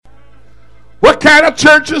What kind of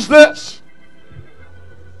church is this?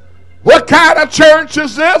 What kind of church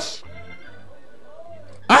is this?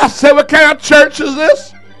 I said, what kind of church is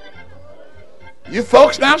this? You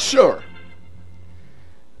folks not sure.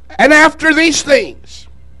 And after these things,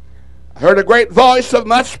 I heard a great voice of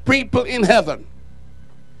much people in heaven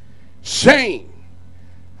saying,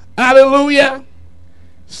 Hallelujah,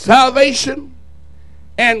 salvation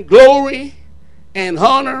and glory and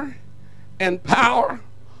honor and power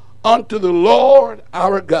unto the Lord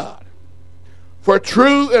our God. For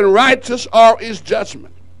true and righteous are his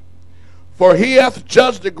judgment. For he hath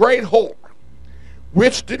judged the great whore,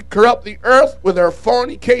 which did corrupt the earth with her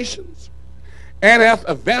fornications, and hath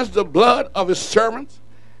avenged the blood of his servants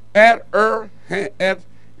at her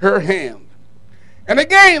hand. And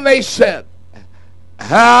again they said,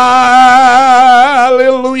 Hallelujah.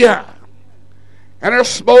 And her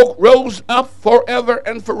smoke rose up forever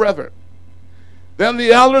and forever. Then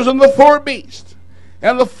the elders and the four beasts,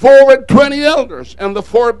 and the 24 elders, and the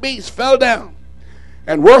four beasts fell down,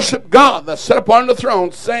 and worshiped God that sat upon the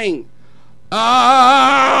throne, saying,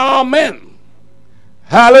 Amen.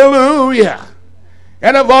 Hallelujah.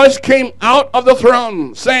 And a voice came out of the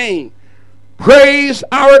throne, saying, Praise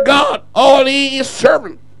our God, all ye his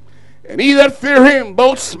servants, and ye that fear him,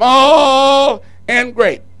 both small and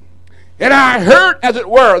great. And I heard, as it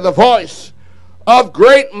were, the voice of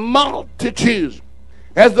great multitudes,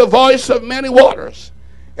 as the voice of many waters,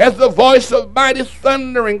 as the voice of mighty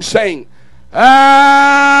thundering, saying,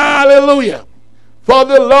 Hallelujah. For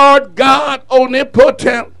the Lord God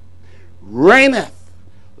omnipotent reigneth.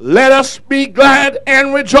 Let us be glad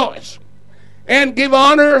and rejoice, and give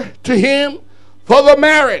honor to him, for the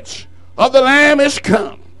marriage of the Lamb is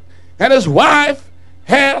come, and his wife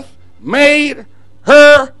hath made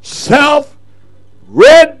herself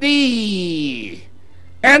ready.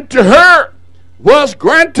 And to her was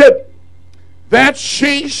granted that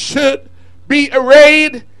she should be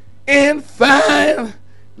arrayed in fine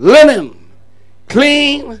linen,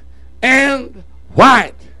 clean and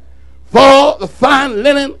white. For the fine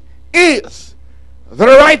linen is the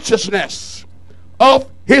righteousness of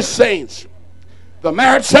his saints. The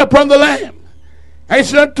marriage supper of the Lamb. And he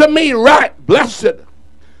said unto me, Right, blessed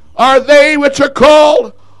are they which are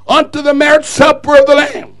called unto the marriage supper of the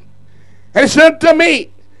Lamb. And he said unto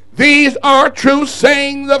me, These are true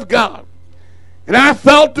sayings of God. And I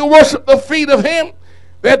fell to worship the feet of him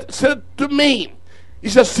that said to me, he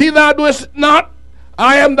said, See thou doest it not,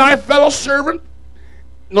 I am thy fellow servant.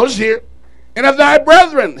 Notice here, and of thy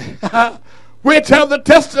brethren, which have the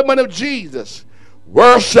testimony of Jesus.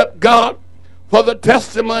 Worship God, for the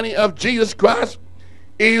testimony of Jesus Christ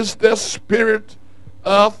is the spirit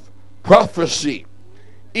of prophecy.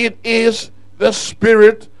 It is the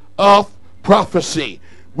spirit of prophecy.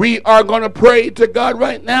 We are going to pray to God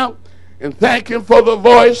right now and thank him for the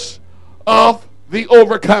voice of the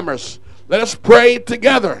overcomers. Let us pray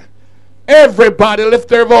together. Everybody lift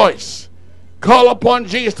their voice. Call upon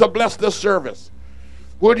Jesus to bless this service.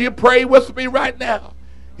 Would you pray with me right now?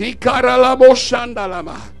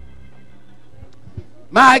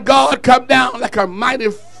 My God, come down like a mighty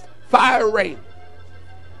fire rain.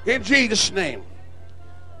 In Jesus' name.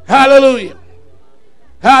 Hallelujah.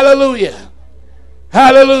 Hallelujah.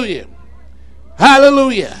 Hallelujah.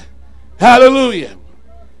 Hallelujah. Hallelujah.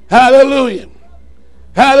 Hallelujah.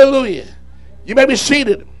 Hallelujah. You may be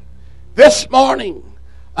seated. This morning,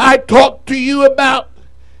 I talked to you about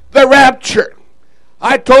the rapture.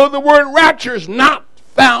 I told the word rapture is not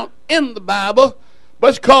found in the Bible, but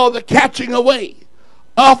it's called the catching away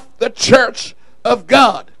of the church of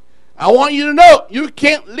God. I want you to know you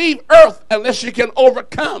can't leave earth unless you can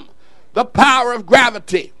overcome the power of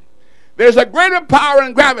gravity. There's a greater power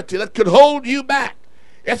in gravity that could hold you back.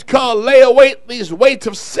 It's called lay away these weights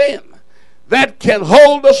of sin that can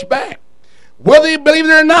hold us back. Whether you believe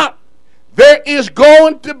it or not, there is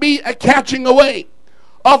going to be a catching away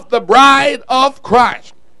of the bride of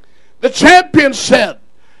Christ. The champion said,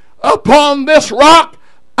 Upon this rock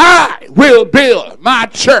I will build my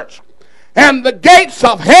church, and the gates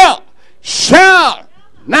of hell shall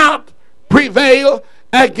not prevail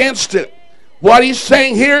against it. What he's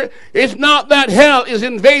saying here is not that hell is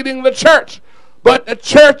invading the church, but the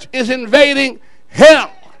church is invading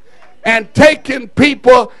hell and taking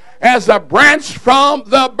people as a branch from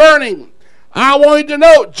the burning. I want you to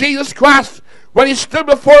know Jesus Christ, when he stood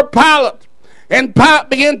before Pilate, and Pilate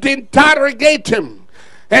began to interrogate him,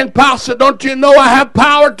 and Pilate said, Don't you know I have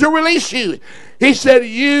power to release you? He said,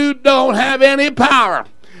 You don't have any power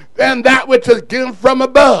than that which is given from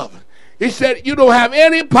above. He said, You don't have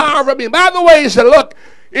any power from me. By the way, he said, Look,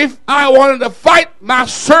 if I wanted to fight, my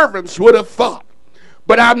servants would have fought.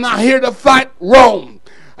 But I'm not here to fight Rome.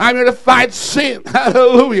 I'm here to fight sin.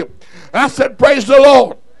 Hallelujah. I said, praise the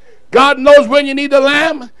Lord. God knows when you need a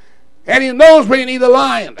lamb, and he knows when you need a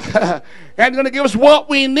lion. And he's going to give us what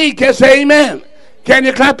we need. Can you say amen? Can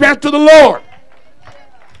you clap your hands to the Lord?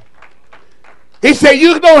 He said,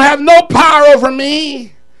 you don't have no power over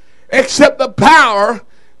me except the power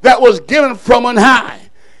that was given from on high.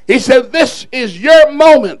 He said, this is your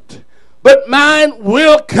moment, but mine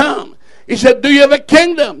will come. He said, do you have a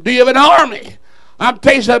kingdom? Do you have an army? I'm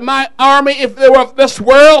telling you, my army, if they were of this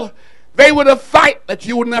world, they would have fight that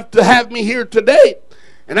you wouldn't have to have me here today.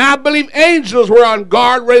 And I believe angels were on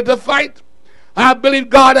guard, ready to fight. I believe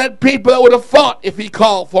God had people that would have fought if he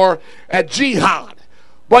called for a jihad.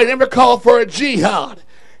 But he never called for a jihad.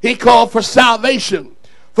 He called for salvation,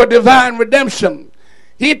 for divine redemption.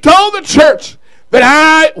 He told the church that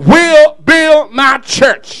I will build my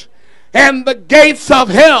church, and the gates of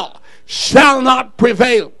hell shall not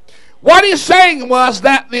prevail. What he's saying was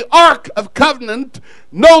that the Ark of Covenant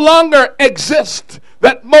no longer exists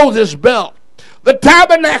that Moses built. The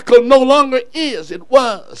tabernacle no longer is. It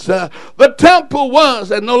was. The temple was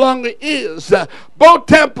and no longer is. Both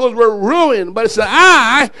temples were ruined. But it said,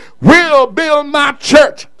 I will build my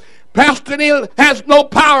church. Pastor Neil has no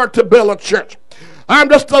power to build a church. I'm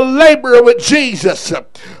just a laborer with Jesus.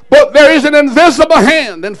 But there is an invisible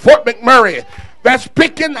hand in Fort McMurray that's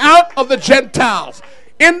picking out of the Gentiles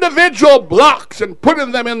individual blocks and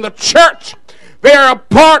putting them in the church. They are a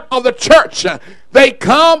part of the church. They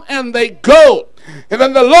come and they go. And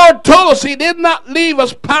then the Lord told us he did not leave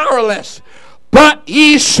us powerless, but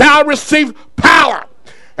ye shall receive power.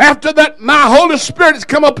 After that, my Holy Spirit has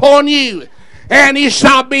come upon you, and ye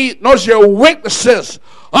shall be, notice, your witnesses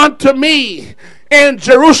unto me in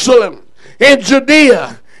Jerusalem, in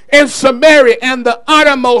Judea, in Samaria, and the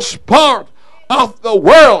uttermost part of the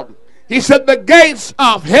world. He said, the gates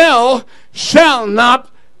of hell shall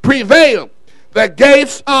not prevail. The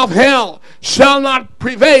gates of hell shall not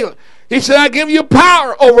prevail. He said, I give you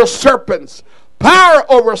power over serpents, power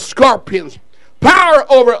over scorpions, power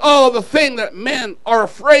over all the things that men are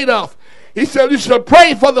afraid of. He said, you shall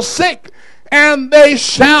pray for the sick, and they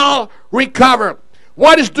shall recover.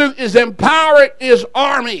 What he's doing is empowering his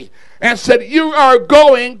army, and said, you are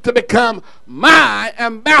going to become my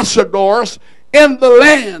ambassadors in the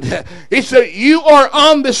land. He said, you are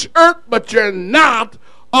on this earth, but you're not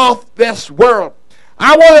of this world.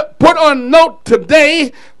 I want to put on note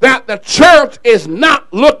today that the church is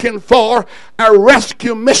not looking for a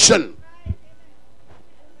rescue mission.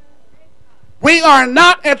 We are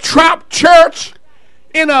not a trapped church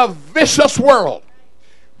in a vicious world.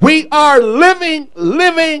 We are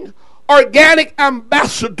living, organic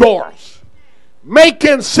ambassadors,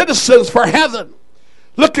 making citizens for heaven,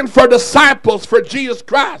 looking for disciples for Jesus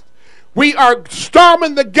Christ. We are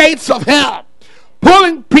storming the gates of hell,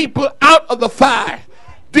 pulling people out of the fire,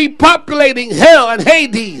 depopulating hell and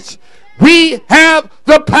Hades. We have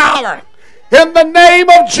the power. In the name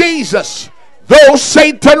of Jesus, though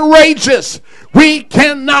Satan rages, we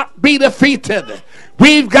cannot be defeated.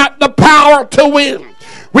 We've got the power to win.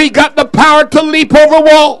 We got the power to leap over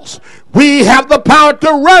walls. We have the power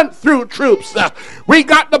to run through troops. We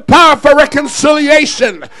got the power for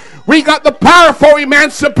reconciliation. We got the power for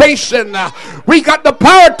emancipation. We got the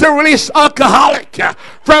power to release alcoholic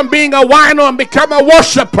from being a wino and become a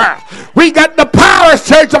worshiper. We got the power,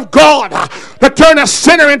 church of God, to turn a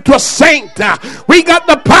sinner into a saint. We got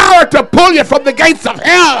the power to pull you from the gates of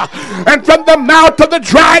hell and from the mouth of the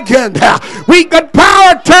dragon. We got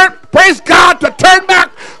power, praise God, to turn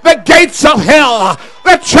back the gates of hell.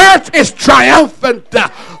 The church is triumphant.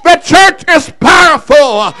 The church is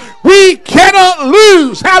powerful. We cannot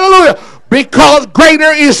lose. Hallelujah. Because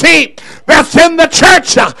greater is he that's in the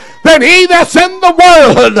church than he that's in the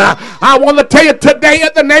world. I want to tell you today, in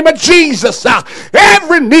the name of Jesus,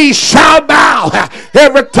 every knee shall bow,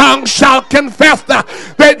 every tongue shall confess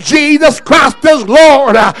that Jesus Christ is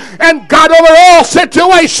Lord and God over all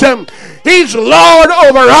situation. He's Lord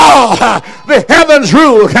over all. The heavens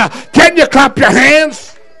rule. Can you clap your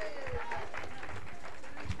hands?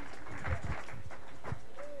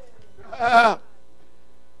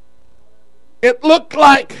 It looked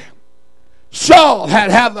like Saul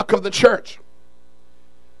had havoc of the church.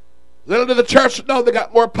 Little did the church know they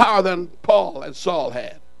got more power than Paul and Saul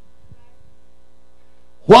had.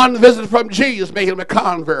 One visit from Jesus made him a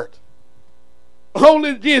convert.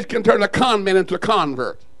 Only Jesus can turn a con man into a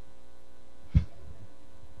convert.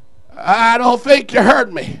 I don't think you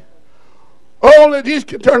heard me. Only Jesus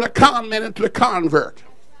can turn a con man into a convert.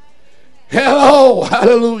 Hello,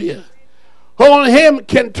 hallelujah. Only him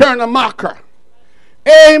can turn a mocker.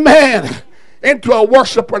 Amen. into a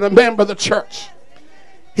worshiper and a member of the church.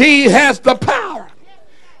 He has the power,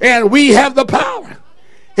 and we have the power.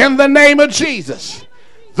 In the name of Jesus,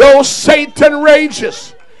 though Satan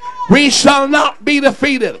rages, we shall not be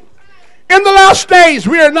defeated. In the last days,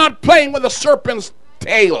 we are not playing with a serpent's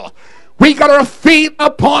tail. We got our feet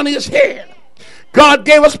upon his head. God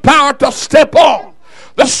gave us power to step on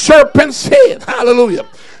the serpent's head. Hallelujah.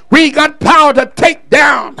 We got power to take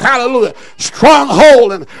down, hallelujah,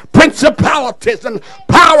 stronghold and principalities and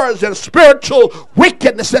powers and spiritual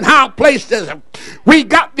wickedness in high places. We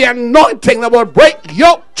got the anointing that will break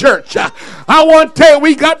yoke, church. I want to tell you,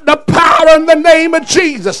 we got the power in the name of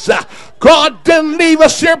Jesus. God didn't leave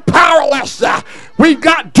us here powerless. We've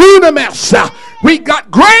got dunamis. We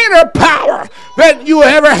got greater power than you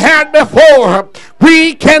ever had before.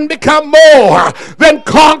 We can become more than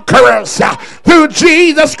conquerors through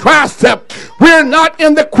Jesus Christ. We're not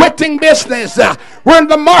in the quitting business. We're in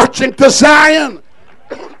the marching to Zion.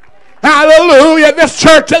 Hallelujah. This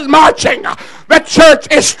church is marching. The church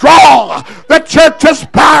is strong. The church is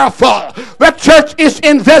powerful. The church is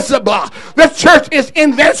invisible. The church is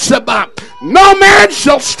invincible. No man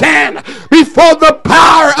shall stand before the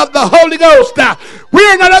power of the Holy Ghost. We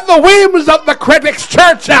are not at the whims of the critics,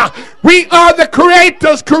 church. We are the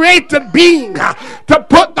Creator's created being to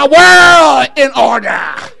put the world in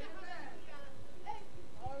order.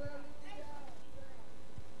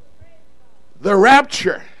 The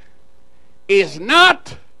rapture is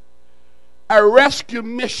not a rescue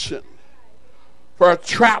mission for a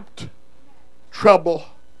trapped, troubled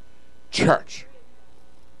church.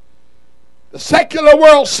 The secular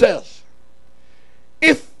world says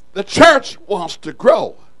if the church wants to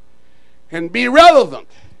grow and be relevant,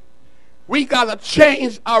 we got to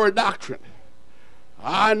change our doctrine.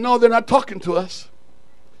 I know they're not talking to us.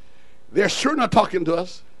 They're sure not talking to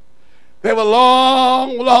us. They have a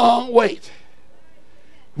long, long wait.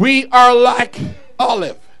 We are like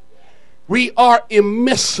olive. We are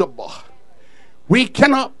immiscible. We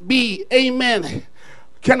cannot be, amen,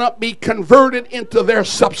 cannot be converted into their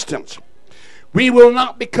substance. We will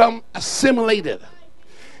not become assimilated.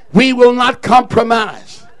 We will not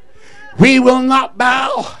compromise. We will not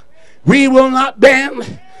bow. We will not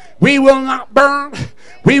bend. We will not burn.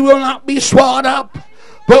 We will not be swallowed up,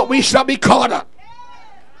 but we shall be caught up.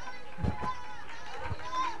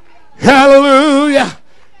 Hallelujah.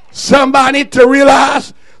 Somebody need to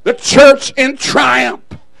realize the church in triumph.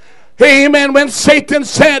 Amen. When Satan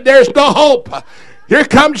said there's no hope, here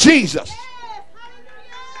comes Jesus.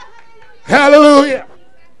 Hallelujah.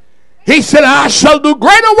 He said, I shall do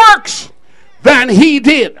greater works than he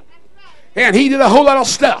did. And he did a whole lot of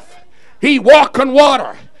stuff. He walked on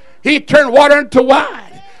water. He turned water into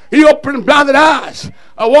wine. He opened blinded eyes.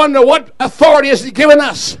 I wonder what authority has he given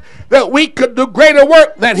us that we could do greater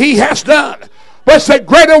work than he has done. But it said,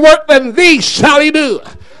 greater work than these shall he do,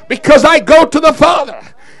 because I go to the Father.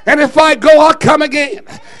 And if I go, I'll come again.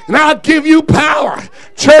 And I'll give you power.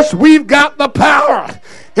 Church, we've got the power.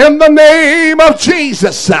 In the name of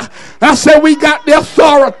Jesus. I said we got the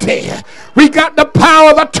authority. We got the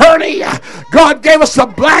power of attorney. God gave us a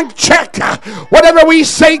blank check. Whatever we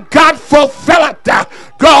say, God fulfill it.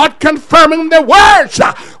 God confirming the words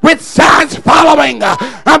with signs following.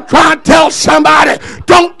 I'm trying to tell somebody,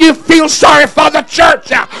 don't you feel sorry for the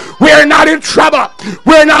church? We're not in trouble.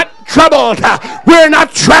 We're not troubled. We're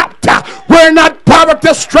not trapped. We're not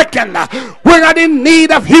poverty stricken. We're not in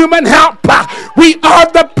need of human help. We are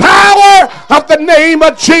the power of the name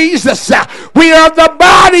of Jesus. We are the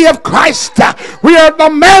body of Christ. We are the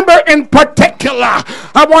member in particular.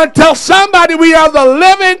 I want to tell somebody we are the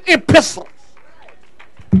living epistle.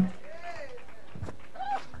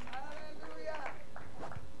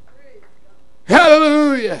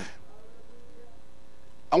 Hallelujah.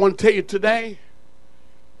 I want to tell you today,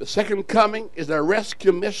 the second coming is a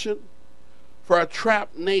rescue mission for a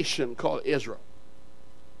trapped nation called Israel.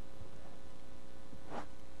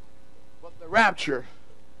 But the rapture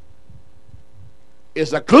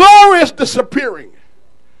is a glorious disappearing.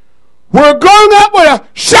 We're going up with a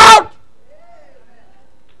shout.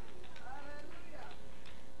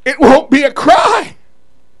 It won't be a cry.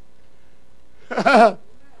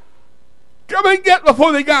 Come and get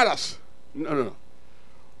before they got us. No.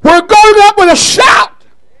 We're going up with a shout.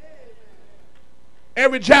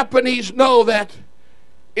 Every Japanese know that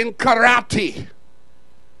in karate,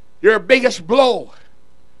 your biggest blow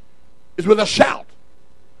is with a shout.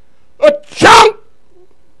 A shout!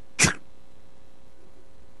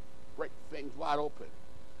 Break things wide open.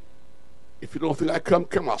 If you don't think I come,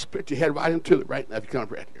 I'll split your head right into it right now if you come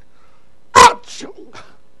right here. Ouch!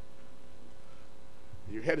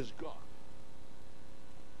 Your head is gone.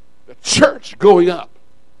 The church going up.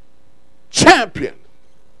 Champion.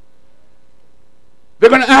 They're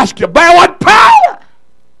going to ask you, by what power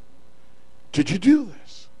did you do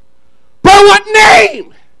this? By what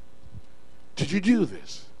name did you do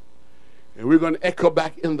this? And we're going to echo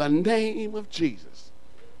back, in the name of Jesus.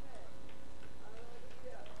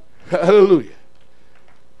 Hallelujah.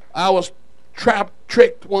 I was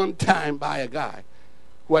tricked one time by a guy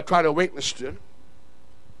who I tried to witness to.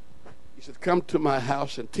 He said, come to my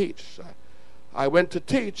house and teach. So I went to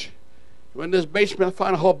teach. In this basement, I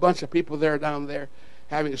found a whole bunch of people there down there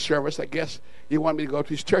having a service. I guess he wanted me to go to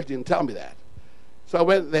his church. He didn't tell me that. So I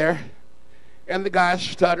went there, and the guy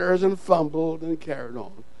stutters and fumbled and carried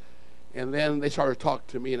on. And then they started to talk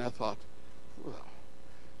to me, and I thought, well,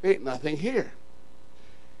 there ain't nothing here.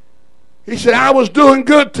 He said, I was doing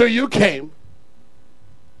good till you came.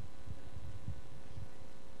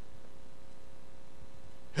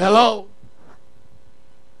 Hello?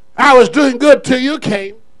 I was doing good till you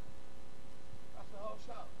came. That's the whole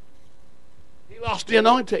show. He lost the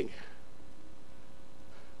anointing.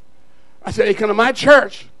 I said, hey, come to my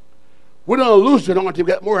church. We don't lose the anointing,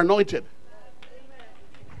 we get more anointed.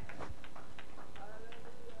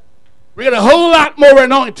 We get a whole lot more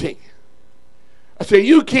anointing. I said,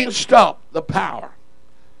 you can't stop the power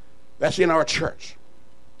that's in our church.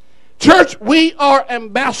 Church, we are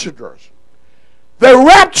ambassadors. The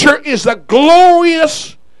rapture is a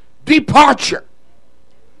glorious departure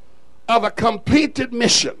of a completed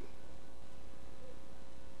mission.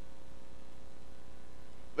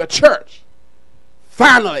 The church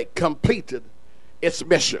finally completed its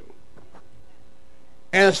mission.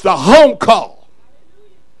 And it's the home call.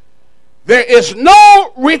 There is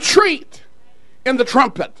no retreat in the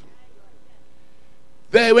trumpet.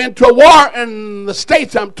 They went to war in the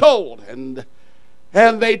States, I'm told, and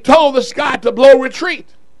they told this guy to blow retreat.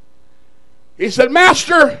 He said,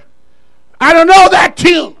 Master, I don't know that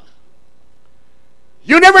tune.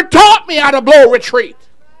 You never taught me how to blow retreat.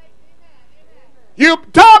 You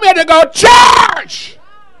told me to go charge.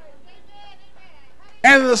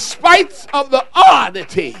 And in spite of the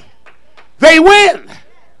oddity, they win.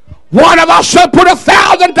 One of us shall put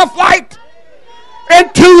 1,000 to flight,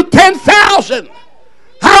 and 2, 10,000.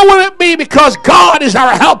 How will it be? Because God is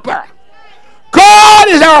our helper. God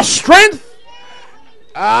is our strength.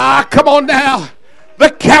 Come on now.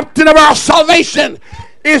 The captain of our salvation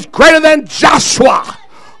is greater than Joshua,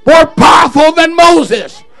 more powerful than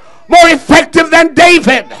Moses, more effective than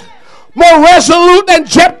David, more resolute than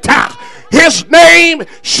Jephthah. His name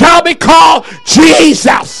shall be called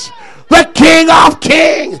Jesus, the King of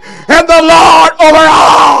kings and the Lord over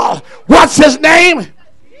all. What's his name?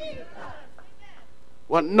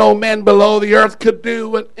 What no man below the earth could do,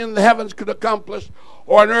 what in the heavens could accomplish,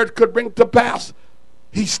 or on earth could bring to pass.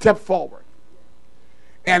 He stepped forward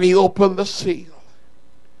and he opened the seal.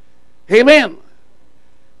 Amen.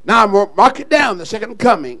 Now mark it down. The second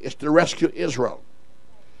coming is to rescue Israel.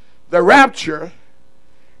 The rapture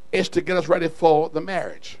is to get us ready for the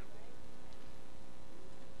marriage.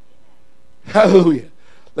 Hallelujah.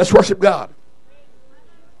 Let's worship God.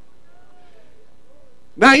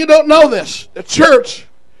 Now you don't know this. The church,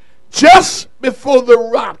 just before the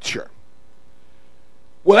rapture,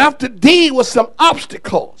 will have to deal with some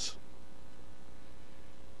obstacles.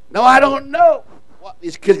 Now I don't know what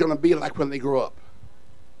these kids are going to be like when they grow up.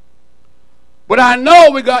 But I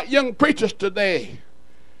know we got young preachers today.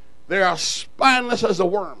 They are spineless as a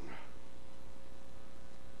worm.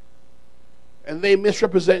 And they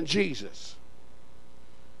misrepresent Jesus.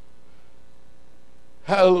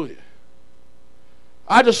 Hallelujah.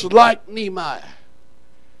 I just like Nehemiah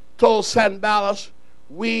told Sanballat,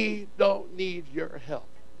 we don't need your help.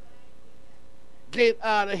 Get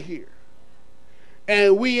out of here.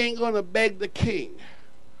 And we ain't going to beg the king,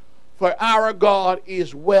 for our God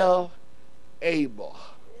is well able.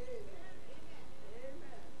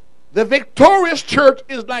 The victorious church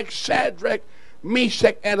is like Shadrach,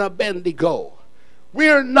 Meshach, and Abednego.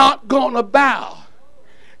 We're not going to bow.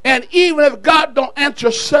 And even if God don't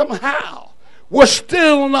answer somehow, we're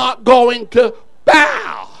still not going to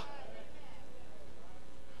bow.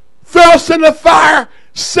 Throw us in the fire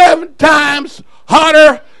 7 times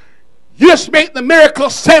hotter. You just make the miracle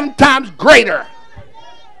 7 times greater.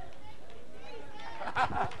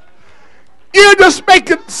 You just make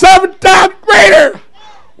it 7 times greater.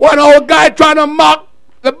 One old guy trying to mock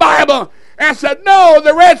the Bible and said, no,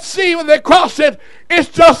 the Red Sea, when they crossed it, it's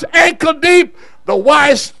just ankle deep. The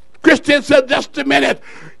wise Christian said, just a minute.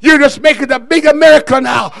 You're just making a bigger miracle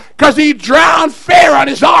now, because he drowned Pharaoh and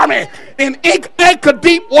his army in ankle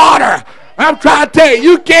deep water. I'm trying to tell you,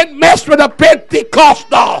 you can't mess with a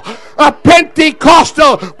Pentecostal. A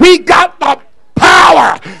Pentecostal, we got the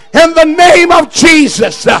power in the name of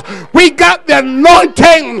Jesus. We got the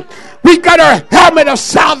anointing. We got our helmet of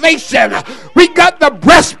salvation. We got the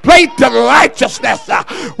breastplate of righteousness.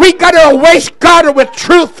 We got our waist girded with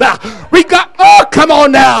truth. We got, oh, come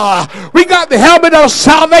on now. We got the helmet of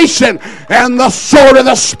salvation and the sword of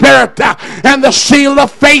the Spirit and the shield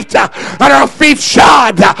of faith and our feet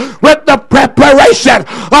shod with the preparation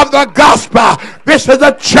of the gospel. This is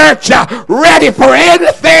a church ready for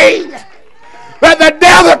anything that the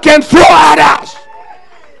devil can throw at us.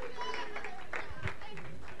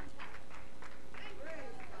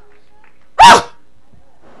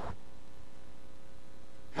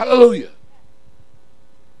 Hallelujah.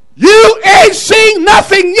 You ain't seen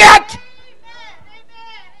nothing yet.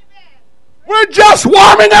 We're just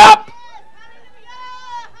warming up.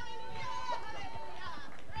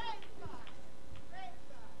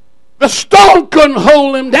 The stone couldn't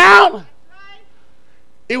hold him down.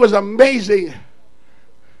 It was amazing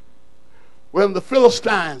when the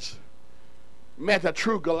Philistines met a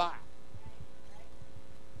true Goliath.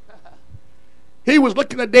 He was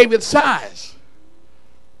looking at David's size,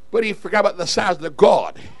 but he forgot about the size of the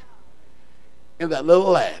God in that little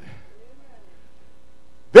lad.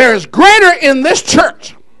 There is greater in this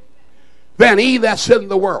church than he that's in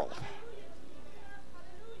the world.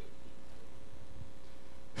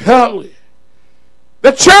 Hallelujah.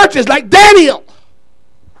 The church is like Daniel.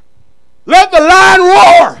 Let the lion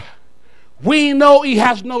roar. We know he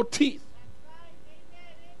has no teeth.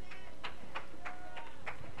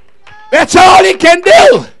 That's all he can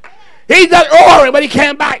do. He's not roaring, but he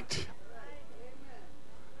can't bite.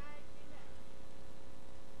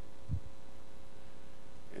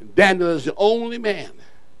 And Daniel is the only man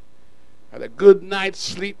had a good night's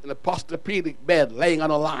sleep in a posturpedic bed laying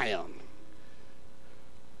on a lion.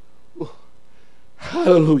 Ooh,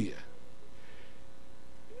 hallelujah.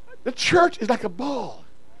 The church is like a ball.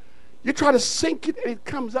 You try to sink it and it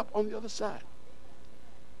comes up on the other side.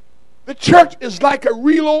 The church is like a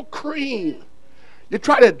real old cream. You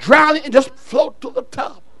try to drown it and just float to the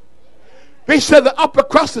top. They said the upper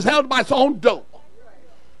crust is held by its own dough.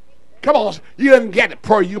 Come on, you didn't get it,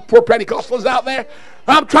 you poor Pentecostals out there.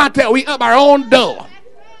 I'm trying to tell you, we up our own dough.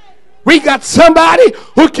 We got somebody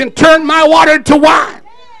who can turn my water into wine.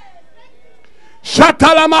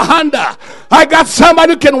 Shatala Mahanda. I got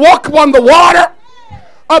somebody who can walk on the water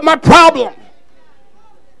of my problem.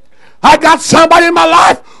 I got somebody in my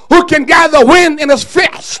life who can gather the wind in his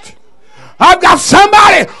fist. I've got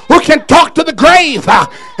somebody who can talk to the grave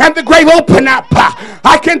and the grave open up.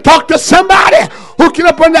 I can talk to somebody who can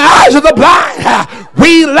open the eyes of the blind.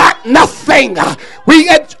 We lack nothing.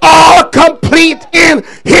 It's all complete in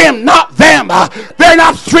him, not them. They're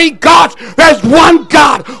not three gods. There's one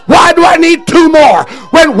God. Why do I need two more?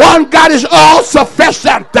 When one God is all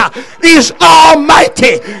sufficient. He's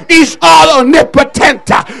almighty. He's all omnipotent.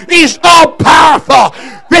 He's all powerful.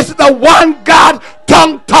 This is the one God,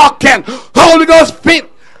 tongue talking, Holy Ghost feet,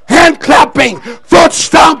 hand clapping, foot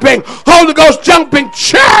stomping, Holy Ghost jumping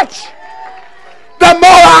church. The more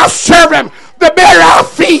I serve him, the better I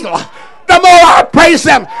feel. The more I praise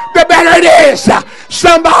him, the better it is.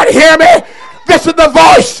 Somebody hear me? This is the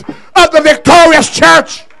voice of the victorious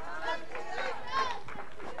church.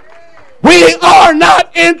 We are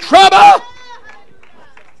not in trouble.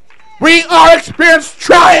 We are experiencing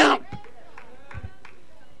triumph.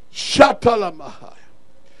 Shatalamahai.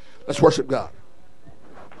 Let's worship God.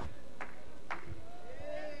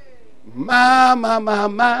 My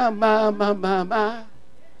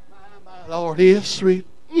Lord is sweet.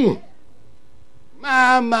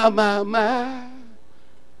 My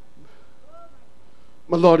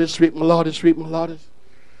Lord is sweet. My Lord is sweet. My Lord is.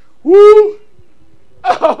 Woo!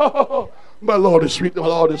 Oh, my Lord is sweet. My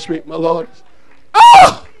Lord is sweet. My Lord is.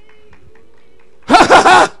 Oh!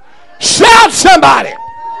 Shout, somebody!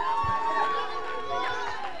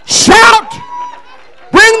 Shout!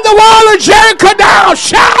 Bring the wall of Jericho down!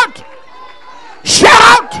 Shout!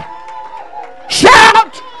 Shout!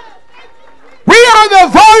 Shout! We are the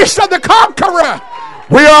voice of the conqueror.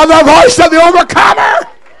 We are the voice of the overcomer.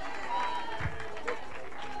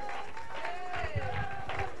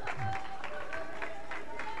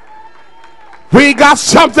 We got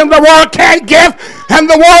something the world can't give and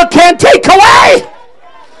the world can't take away.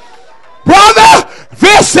 Brother,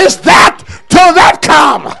 this is that till that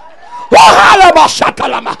come.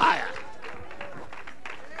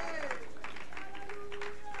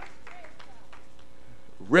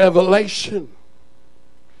 Revelation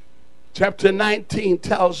chapter 19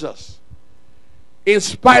 tells us, in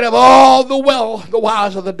spite of all the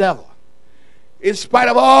wiles of the devil, In spite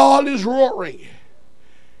of all his roaring,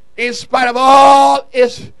 in spite of all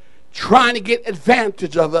his trying to get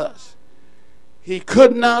advantage of us, he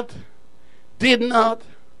could not, did not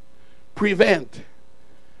prevent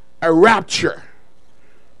a rapture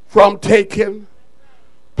from taking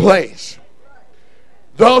place.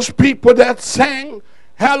 Those people that sang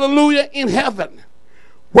hallelujah in heaven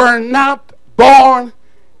were not born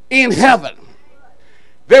in heaven.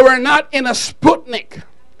 They were not in a Sputnik.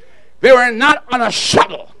 They were not on a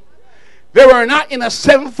shuttle. They were not in a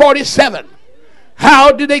 747.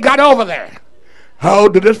 How did they get over there? How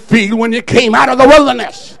did it feel when you came out of the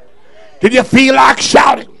wilderness? Did you feel like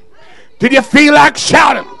shouting? Did you feel like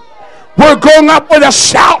shouting? We're going up with a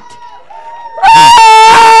shout.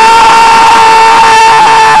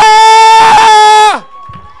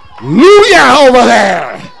 Hallelujah over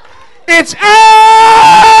there. It's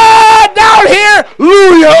down here.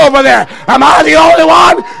 Hallelujah over there. Am I the only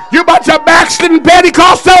one? You bunch of backslidden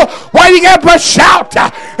Pentecostal, why do you get up a shout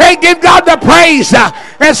and give God the praise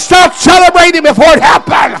and start celebrating before it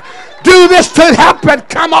happened? Do this till it happened.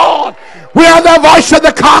 Come on. We are the voice of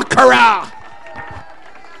the conqueror.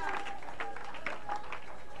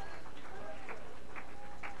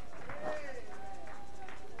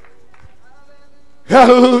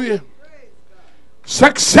 Hallelujah.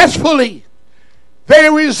 Successfully, they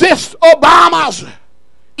resist Obama's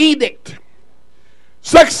edict.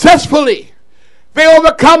 Successfully, they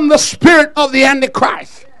overcome the spirit of the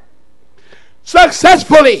Antichrist.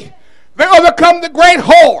 Successfully, they overcome the great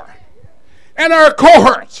whore and her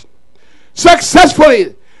cohorts.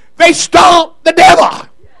 Successfully, they stomp the devil.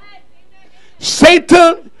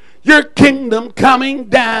 Satan, your kingdom coming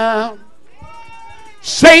down.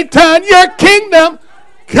 Satan, your kingdom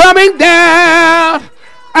coming down.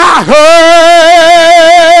 I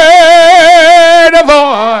heard a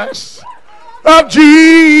voice of Jesus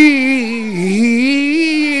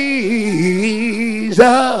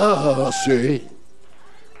say,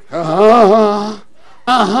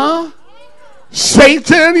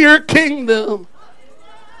 Satan, your kingdom.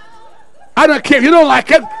 I don't care if you don't like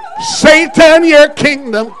it. Satan, your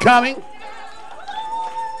kingdom coming.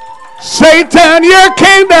 Satan, your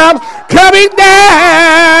kingdom coming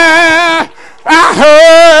down. I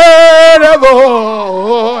heard a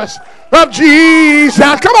voice of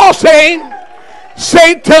Jesus. Come on, sing.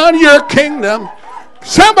 Satan, your kingdom.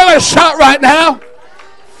 Somebody shout right now.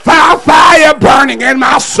 Fire burning in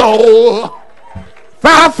my soul.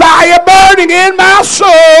 Fire burning in my soul.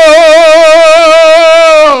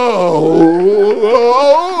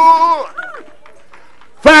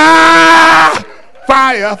 Fire.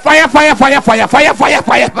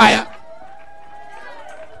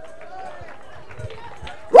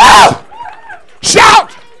 Woo!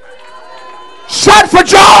 Shout! Shout for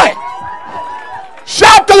joy!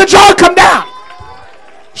 Shout till the joy come down!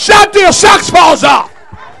 Shout till your socks falls off!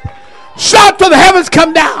 Shout till the heavens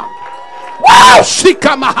come down! Wow!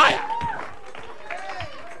 Shika Mahaya!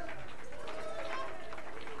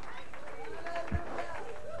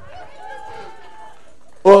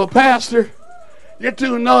 Well, Pastor, you're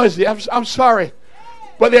too noisy. I'm sorry.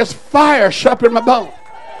 But there's fire shut up in my bone.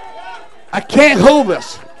 I can't hold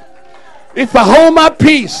this. If I hold my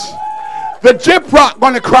peace, the gyprock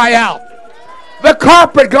going to cry out. The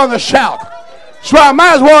carpet going to shout. So I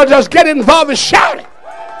might as well just get involved in shouting.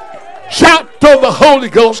 Shout till the Holy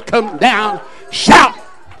Ghost come down. Shout.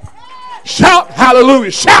 Shout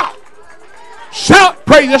hallelujah. Shout. Shout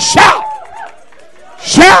praise. Shout.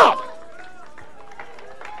 Shout.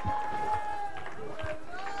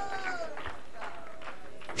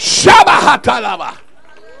 Shabahatalaba.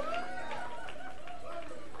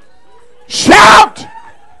 Shout.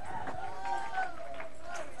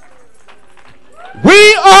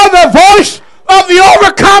 We are the voice of the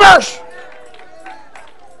overcomers.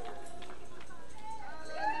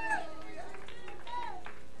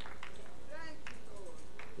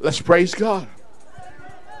 Let's praise God.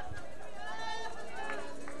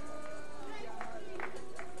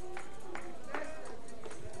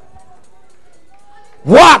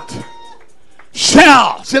 What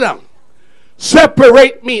shall, sit down,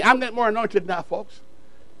 separate me? I'm getting more anointed now, folks.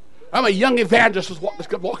 I'm a young evangelist that's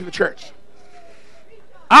walking the church.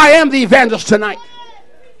 I am the evangelist tonight.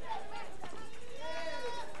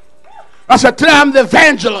 I said, today I'm the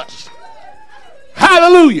evangelist.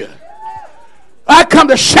 Hallelujah. I come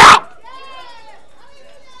to shout.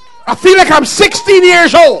 I feel like I'm 16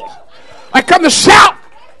 years old. I come to shout.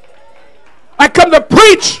 I come to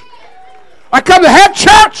preach. I come to have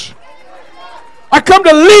church. I come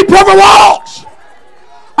to leap over walls.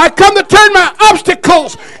 I come to turn my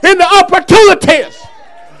obstacles into opportunities.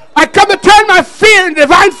 I come to turn my fear into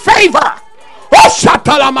divine favor. Oh,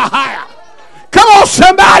 Shatalamahaya. Come on,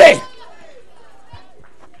 somebody.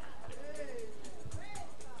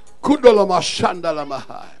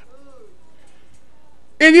 Kudolamashandalamahaya.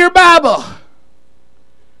 In your Bible,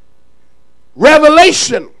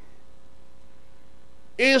 Revelation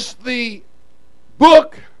is the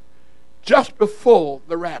book just before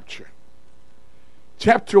the rapture.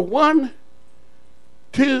 Chapter 1,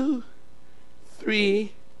 2,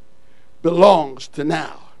 3 belongs to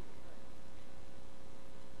now.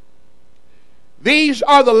 These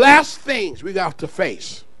are the last things we got to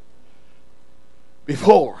face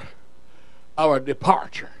before our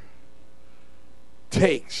departure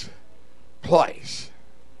takes place.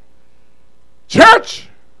 Church,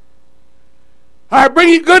 I bring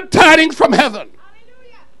you good tidings from heaven.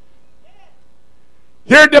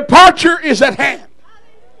 Your departure is at hand.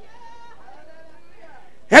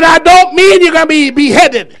 And I don't mean you're going to be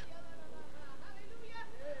beheaded.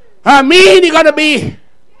 I mean you're going to be,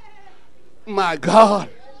 my God,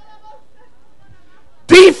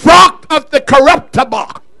 defrocked of the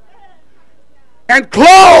corruptible and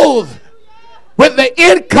clothed with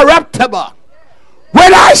the incorruptible.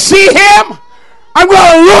 When I see him, I'm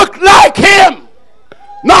going to look like him.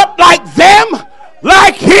 Not like them,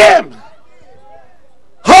 like him.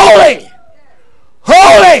 Holy,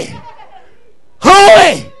 holy,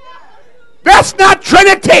 holy. That's not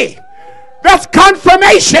Trinity. That's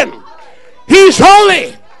confirmation. He's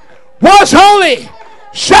holy, was holy,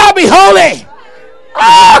 shall be holy.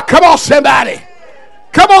 Ah, come on, somebody.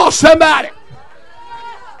 Come on, somebody.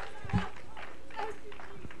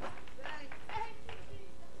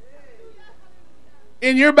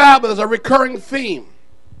 In your Bible, there's a recurring theme.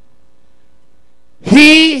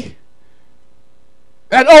 He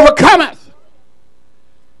that overcometh.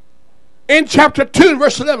 In chapter 2,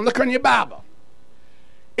 verse 11, look on your Bible.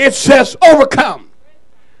 It says overcome.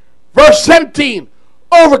 Verse 17,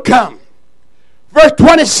 overcome. Verse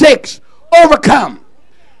 26, overcome.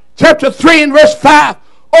 Chapter 3 and verse 5,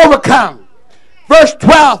 overcome. Verse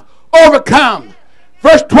 12, overcome.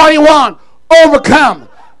 Verse 21, overcome.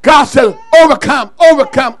 God said, overcome,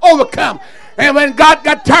 overcome, overcome. And when God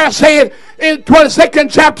got tired of saying in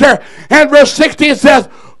 22nd chapter and verse 16, it says,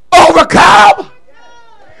 overcome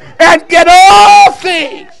and get all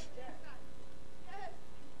things.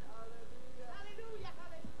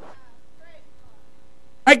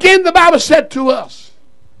 Again, the Bible said to us,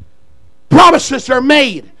 promises are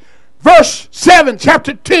made. Verse 7,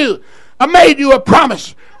 chapter 2, I made you a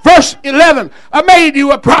promise. Verse 11, I made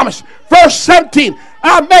you a promise. Verse 17,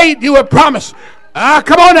 I made you a promise.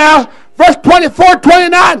 Come on now. Verse 24,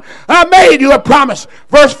 29, I made you a promise.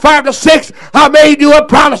 Verse 5 to 6, I made you a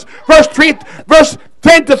promise. Verse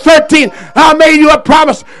 10 to 13, I made you a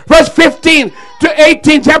promise. Verse 15 to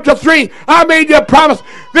 18, chapter 3, I made you a promise.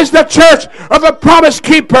 This is the church of the promise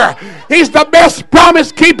keeper. He's the best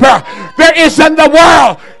promise keeper there is in the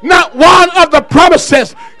world. Not one of the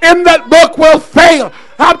promises in that book will fail.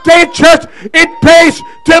 I'm telling you, church, it pays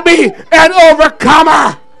to be an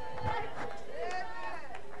overcomer.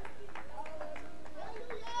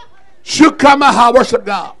 Shukamaha, worship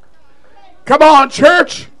God. Come on,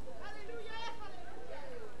 church.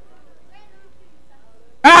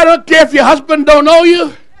 I don't care if your husband don't know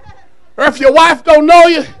you, or if your wife don't know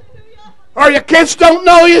you, or your kids don't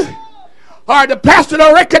know you, or the pastor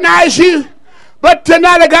don't recognize you. But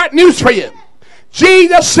tonight I got news for you.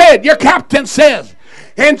 Jesus said, your captain says,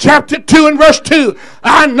 in chapter 2 and verse 2,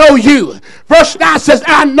 I know you. Verse 9 says,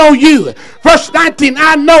 I know you. Verse 19,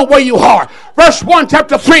 I know where you are. Verse 1,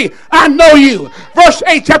 chapter 3, I know you. Verse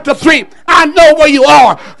 8, chapter 3, I know where you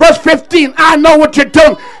are. Verse 15, I know what you're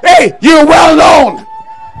doing. Hey, you're well known.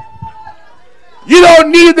 You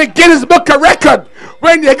don't need the Guinness Book of Record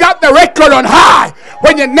when you got the record on high.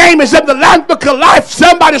 When your name is in the Lamb Book of Life,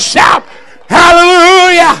 somebody shout,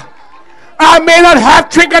 hallelujah. I may not have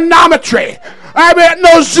trigonometry. I may not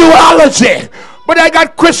know zoology, but I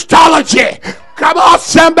got Christology. Come on,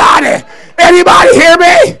 somebody. Anybody hear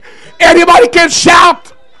me? Anybody can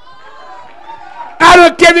shout? I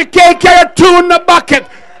don't care if you can't carry a tune in the bucket.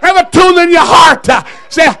 Have a tune in your heart.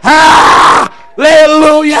 Say,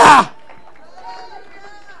 hallelujah.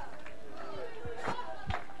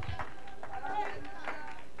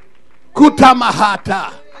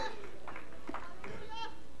 Kutamahata.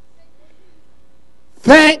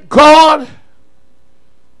 Thank God.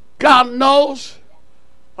 God knows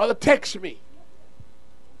how to text me.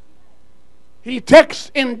 He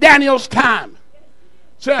texts in Daniel's time.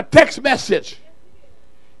 Sent a text message.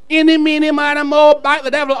 Any, meeny, miny, mo, bite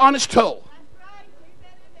the devil on his toe.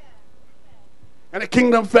 And the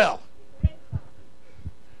kingdom fell.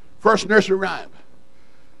 First nursery rhyme.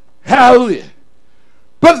 Hallelujah.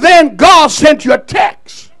 But then God sent you a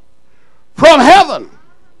text from heaven.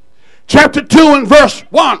 Chapter 2 and verse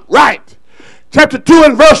 1, right. Chapter 2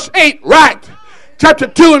 and verse 8, right. Chapter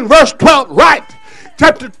 2 and verse 12, right.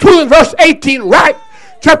 Chapter 2 and verse 18, right.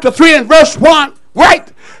 Chapter 3 and verse 1,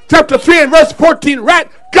 right. Chapter 3 and verse 14, right.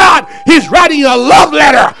 God, He's writing you a love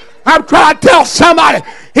letter. I'm trying to tell somebody,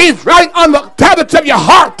 He's writing on the tablets of your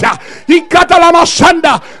heart. He got the lama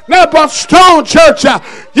shanda, not upon stone, church.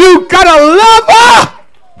 You got to love her.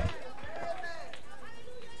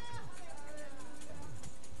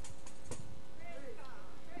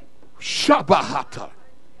 Shabahata.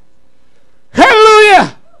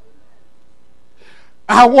 Hallelujah.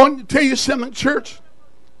 I want to tell you something, church.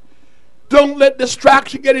 Don't let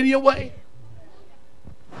distraction get in your way.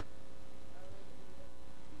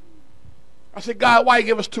 I said, God, why you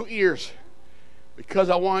give us 2 ears? Because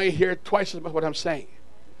I want you to hear twice as much what I'm saying.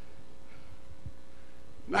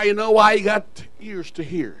 Now you know why you got ears to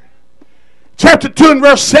hear. Chapter 2 and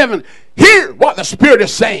verse 7, hear what the Spirit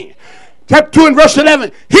is saying. Chapter 2 and verse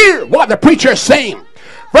 11, hear what the preacher is saying.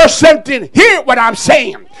 Verse 17, hear what I'm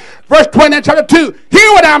saying. Verse 29, chapter 2,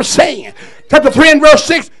 hear what I'm saying. Chapter 3 and verse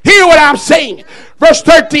 6, hear what I'm saying. Verse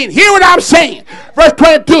 13, hear what I'm saying. Verse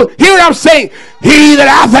 22, hear what I'm saying. He that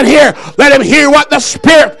hath an ear, let him hear what the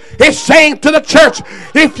Spirit is saying to the church.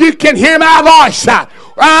 If you can hear my voice,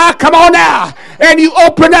 come on now. And you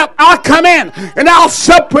open up, I'll come in and I'll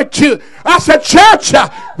sup with you. I said, church,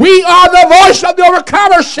 we are the voice of the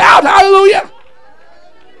overcomer. Shout hallelujah.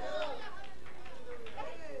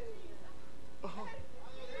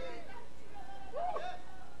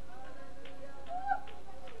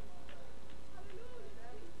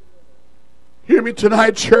 Hear me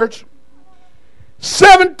tonight, church.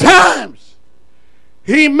 7 times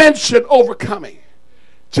he mentioned overcoming.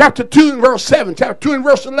 Chapter 2 and verse 7, chapter 2 and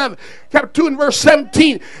verse 11, chapter 2 and verse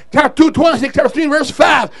 17, chapter 2 26, chapter 3 and verse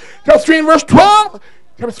 5, chapter 3 and verse 12,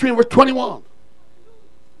 chapter 3 and verse 21.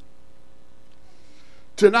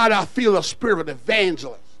 Tonight I feel the spirit of an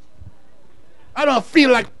evangelist. I don't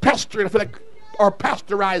feel like pastoring, I feel like or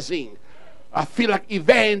pastorizing. I feel like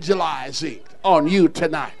evangelizing on you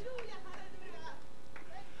tonight.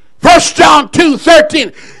 1 John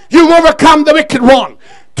 2:13, you overcome the wicked one.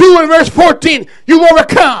 2 and verse 14, you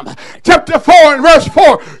overcome. Chapter 4 and verse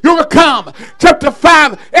 4, you overcome. Chapter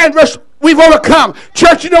 5 and verse, we've overcome.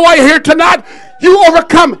 Church, you know why you're here tonight? You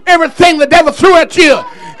overcome everything the devil threw at you.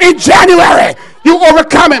 In January, you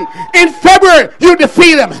overcome him. In February, you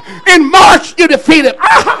defeat him. In March, you defeat him.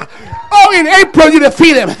 Oh, in April, you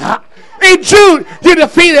defeat him. In June, you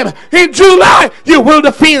defeat him. In July, you will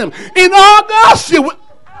defeat him. In August, you will.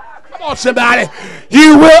 Come on, somebody.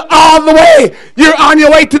 You will all the way. You're on your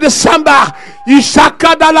way to December. You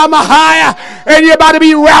shaka da la mahaya, and you're about to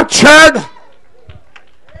be raptured.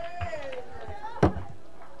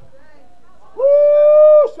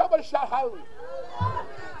 Woo! Somebody shout hallelujah.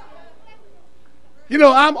 You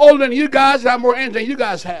know, I'm older than you guys, and I'm more energy than you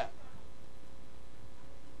guys have.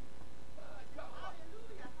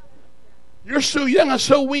 You're so young and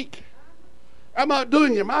so weak. I'm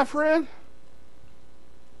outdoing you, my friend.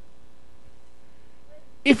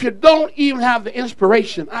 If you don't even have the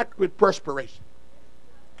inspiration, act with perspiration.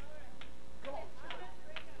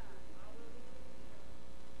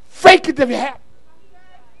 Fake it if you have.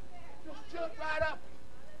 Just jump right up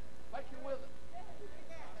like you're with it.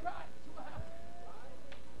 Try it.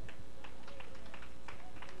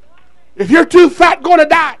 If you're too fat, going to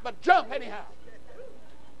die, but jump anyhow.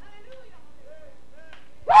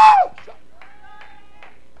 Woo!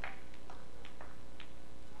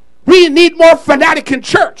 We need more fanatic in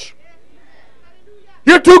church.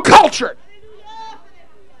 You're too cultured.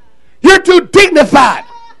 You're too dignified.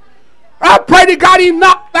 I pray to God He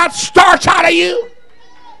knock that starch out of you.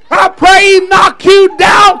 I pray He knock you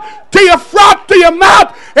down to your front, to your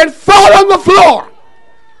mouth, and fall on the floor.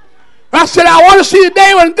 I said, I want to see the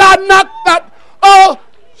day when God knocked that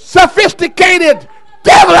sophisticated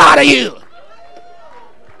devil out of you.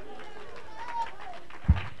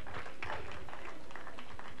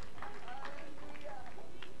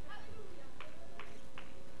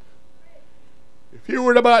 If you're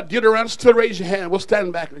worried about getting around, still raise your hand. We'll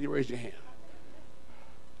stand back and you raise your hand.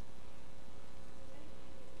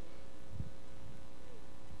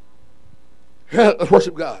 Let's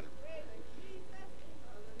worship God.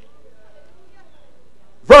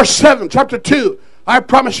 Verse 7, chapter 2. I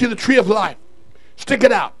promise you the tree of life. Stick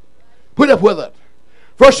it out. Put up with it.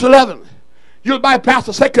 Verse 11. You'll bypass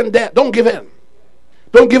the second death. Don't give in.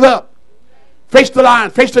 Don't give up. Face the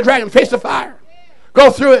lion. Face the dragon. Face the fire.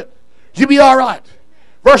 Go through it. You'll be all right.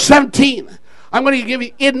 Verse 17. I'm going to give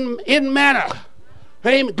you in manna.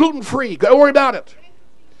 Gluten-free. Don't worry about it.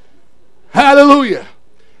 Hallelujah.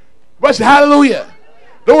 What's hallelujah?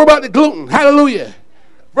 Don't worry about the gluten. Hallelujah.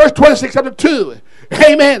 Verse 26, chapter 2.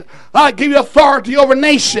 Amen. I'll give you authority over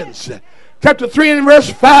nations. Chapter 3 and verse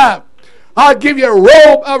 5. I'll give you a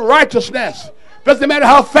robe of righteousness. Doesn't matter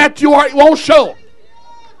how fat you are, it won't show.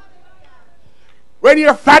 When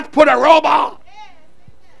you're fat, put a robe on.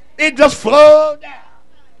 It just flows down.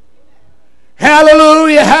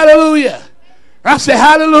 Hallelujah, hallelujah. I say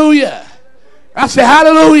hallelujah. I say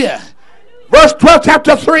hallelujah. Verse 12,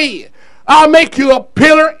 chapter 3. I'll make you a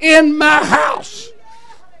pillar in my house.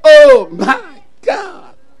 Oh my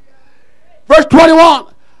God. Verse 21.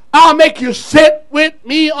 I'll make you sit with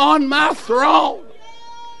me on my throne.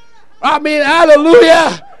 I mean,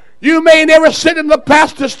 hallelujah. You may never sit in the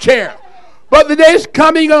pastor's chair, but the day's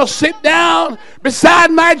coming you're going to sit down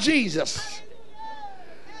beside my Jesus.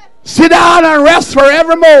 Sit down and rest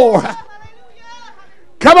forevermore.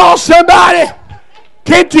 Come on, somebody.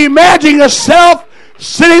 Can't you imagine yourself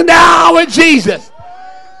sitting down with Jesus?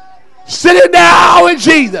 Sitting down with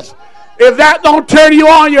Jesus. If that don't turn you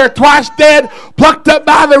on, you're twice dead, plucked up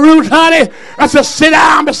by the root, honey. I said, sit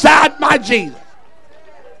down beside my Jesus.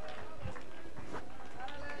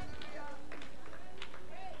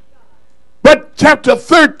 But chapter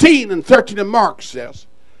 13 and 13 of Mark says,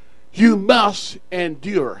 you must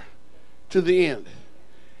endure to the end.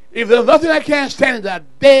 If there's nothing I can't stand, is a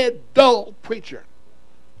dead, dull preacher.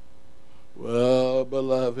 Well,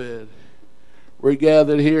 beloved, we're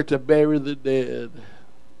gathered here to bury the dead.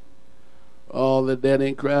 All the dead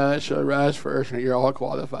in Christ shall rise first, and you're all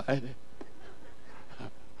qualified.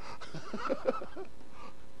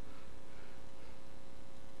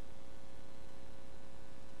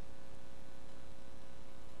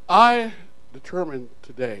 I determined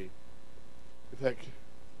today, in fact,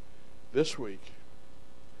 this week,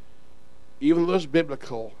 even though it's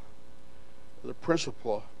biblical, the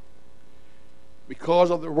principle,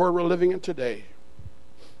 because of the world we're living in today,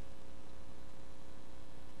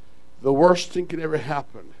 the worst thing can ever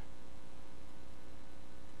happen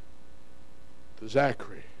to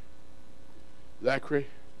Zachary. Zachary,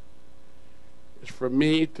 is for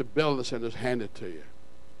me to build this and just hand it to you.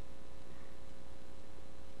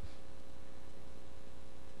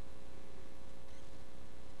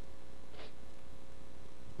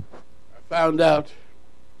 I found out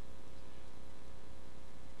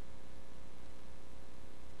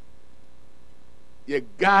you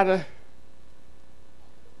gotta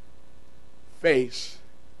face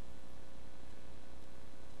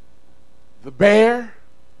the bear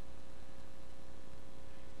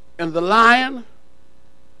and the lion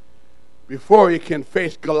before you can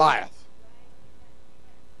face Goliath.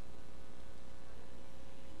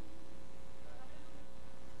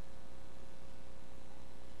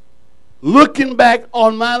 Looking back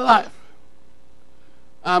on my life,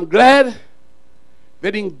 I'm glad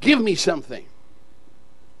they didn't give me something.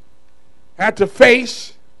 I had to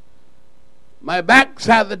face my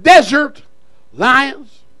backside of the desert,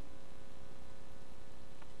 lions,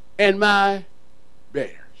 and my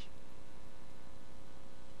bears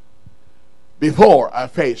before I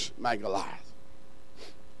faced my Goliath.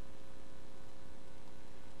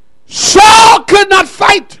 Saul could not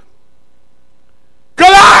fight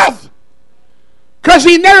Goliath because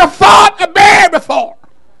he never fought a bear before.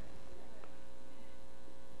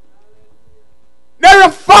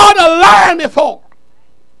 Never fought a lion before.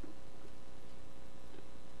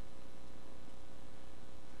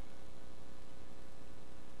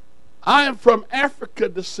 I am from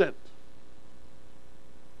African descent.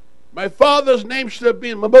 My father's name should have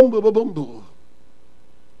been Mabumbu Babumbu.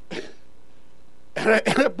 And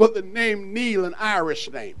I put the name Neil, an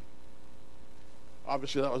Irish name.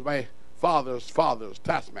 Obviously, that was my father's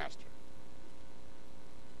taskmaster.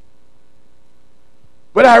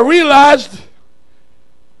 But I realized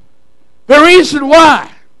the reason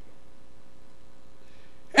why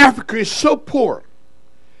Africa is so poor.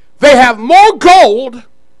 They have more gold,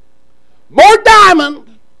 more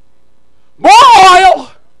diamond, more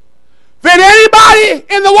oil than anybody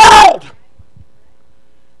in the world.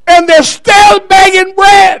 And they're still begging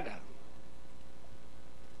bread.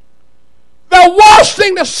 The worst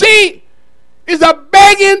thing to see is a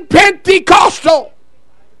begging Pentecostal.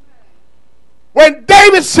 When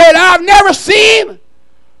David said, I've never seen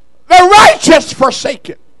the righteous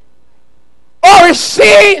forsaken, or is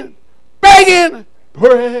seen begging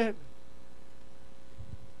bread.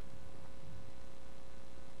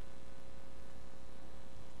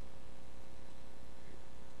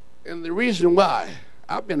 And the reason why,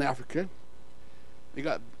 I've been in Africa, they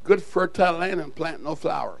got good fertile land and plant no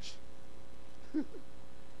flowers.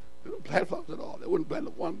 They don't plant flowers at all. They wouldn't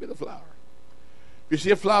plant one bit of flower. You see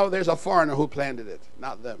a flower, there's a foreigner who planted it,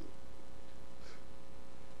 not them.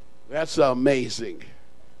 That's amazing.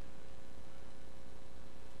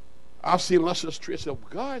 I've seen luscious trees. I said,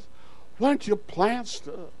 guys, why don't you plant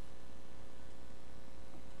stuff?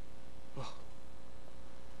 Oh.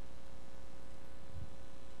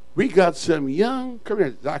 We got some young, come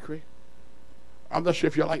here, Zachary. I'm not sure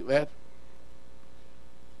if you're like that.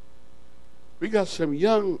 We got some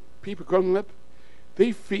young people growing up.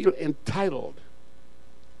 They feel entitled.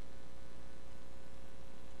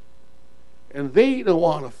 And they don't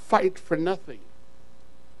want to fight for nothing.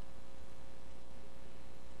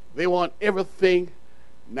 They want everything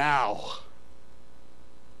now.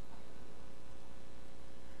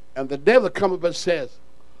 And the devil comes up and says,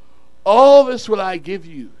 all this will I give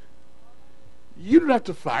you. You don't have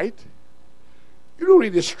to fight. You don't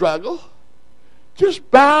need to struggle.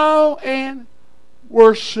 Just bow and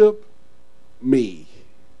worship me.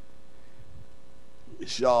 You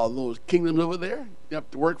see all those kingdoms over there? You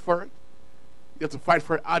have to work for it. You have to fight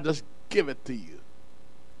for it. I'll just give it to you.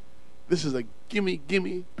 This is a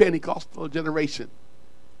gimme Pentecostal generation.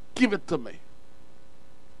 Give it to me.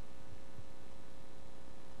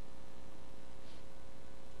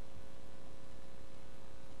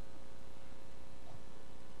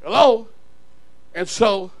 Hello? And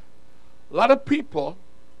so, a lot of people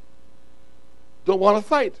don't want to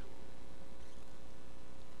fight.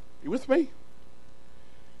 You with me?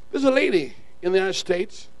 There's a lady in the United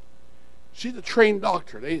States. She's a trained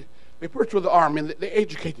doctor. They put her through the army and they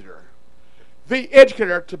educated her. They educated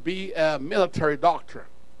her to be a military doctor.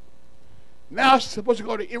 Now she's supposed to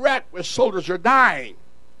go to Iraq where soldiers are dying.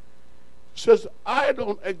 She says, I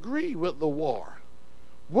don't agree with the war.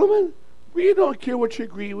 Woman, we don't care what you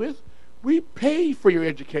agree with. We pay for your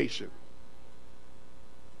education.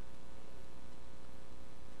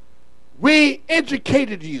 We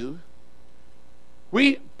educated you.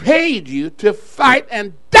 We paid you to fight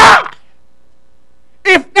and die,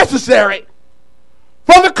 if necessary,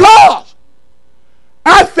 for the cause.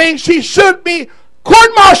 I think she should be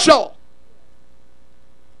court-martialed.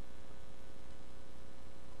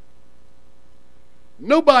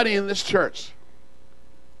 Nobody in this church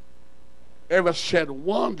ever shed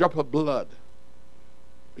one drop of blood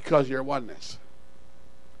because you're oneness.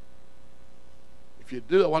 If you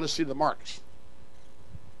do, I want to see the marks.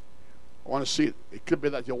 I want to see it. It could be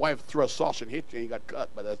that your wife threw a sauce and hit you and you got cut,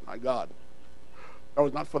 but that's not God. That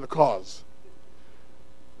was not for the cause.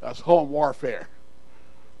 That's home warfare.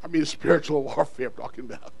 I mean spiritual warfare I'm talking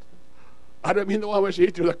about. I don't mean the one where she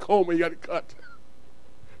hit you with a comb and you got cut.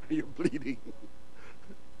 And you're bleeding.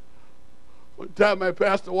 One time my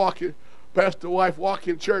pastor wife walked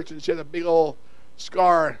in church and she had a big old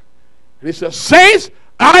scar. And he says, Saints,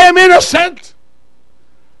 I am innocent.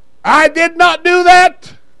 I did not do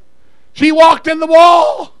that. She walked in the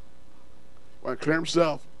wall. Want to clear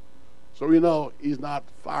himself. So we know he's not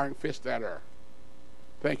firing fists at her.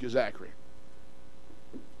 Thank you, Zachary.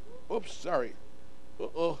 Oops, sorry.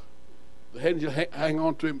 Uh-oh. The head, you hang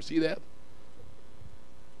on to him. See that?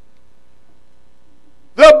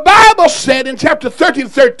 The Bible said in chapter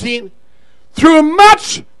 13, through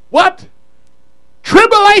much, what?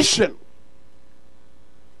 Tribulation.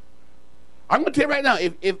 I'm going to tell you right now,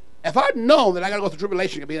 if I'd known that I got to go through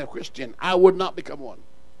tribulation to be a Christian, I would not become one.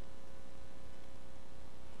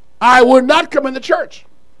 I would not come in the church.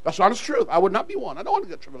 That's the honest truth. I would not be one. I don't want to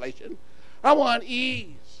get tribulation. I want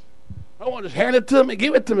ease. I want to hand it to me.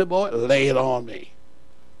 Give it to me, boy. Lay it on me.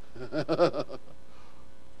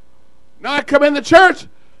 Now I come in the church.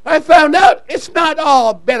 I found out it's not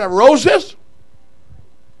all bed of roses.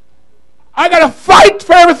 I got to fight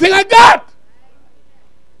for everything I got.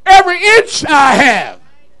 Every inch I have.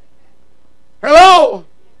 Hello?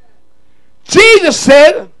 Jesus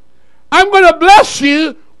said, I'm going to bless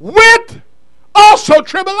you with also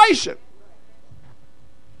tribulation.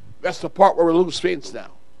 That's the part where we lose faith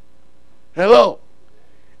now. Hello?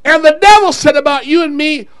 And the devil said about you and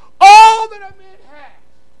me, all that a man has,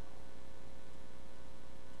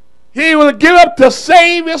 he will give up to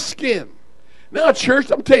save his skin. Now, church,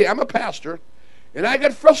 I'm telling you, I'm a pastor, and I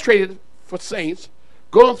get frustrated for saints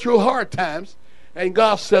going through hard times, and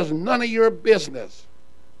God says, none of your business.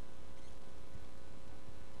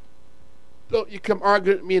 Don't you come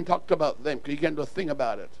argue with me and talk about them, because you can't do a thing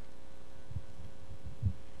about it.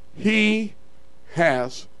 He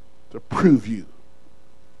has to prove you.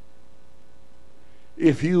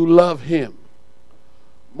 If you love him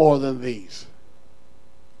more than these.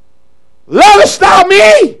 Lovest thou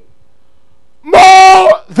me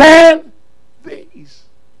more than these?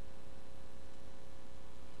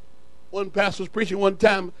 One pastor was preaching one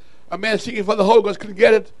time, a man seeking for the Holy Ghost couldn't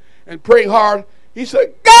get it, and praying hard, He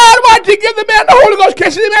said, God, why'd you give the man the Holy Ghost?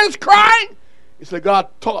 Can't see the man is crying. He said, God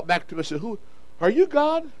talked back to him and said, who are you,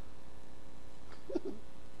 God?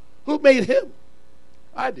 Who made him?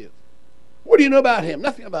 I did. What do you know about him?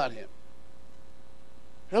 Nothing about him.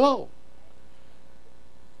 Hello.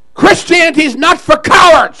 Christianity is not for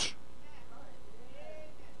cowards.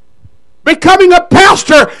 Becoming a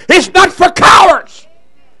pastor is not for cowards.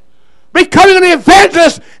 Becoming an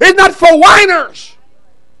evangelist is not for whiners.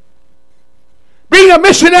 Being a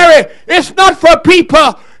missionary is not for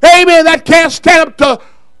people, amen, that can't stand up to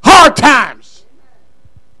hard times.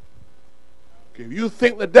 If you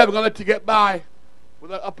think the devil's going to let you get by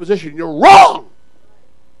without opposition, you're wrong.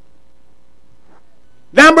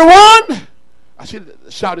 Number one, I see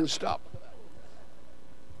the shouting stop.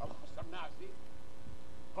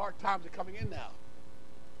 Hard times are coming in now.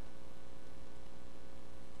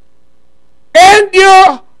 End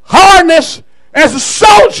your harness as a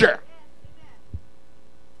soldier.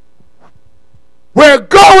 We're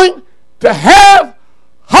going to have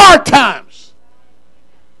hard times.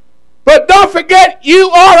 But don't forget, you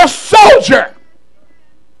are a soldier.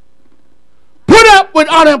 Put up with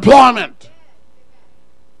unemployment.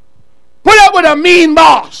 Put up with a mean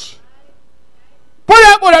boss. Put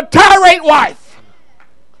up with a tirade wife.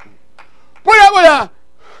 Put up with a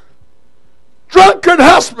drunkard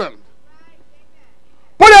husband.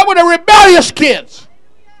 Put up with a rebellious kids.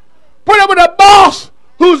 Put up with a boss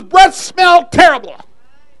whose breath smelled terrible,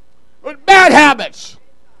 with bad habits,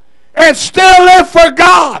 and still live for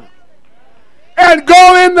God, and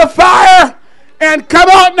go in the fire and come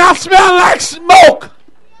out not smelling like smoke,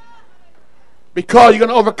 because you're going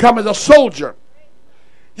to overcome as a soldier.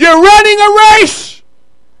 You're running a race.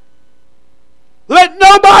 Let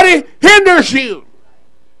nobody hinder you.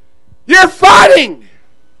 You're fighting.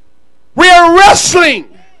 We are wrestling,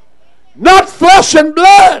 not flesh and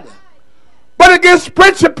blood, but against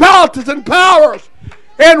principalities and powers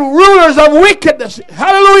and rulers of wickedness.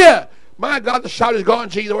 Hallelujah. My God, the shout is gone,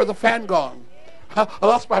 Jesus. Where's the fan gone? I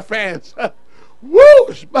lost my fans. Woo,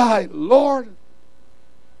 my Lord.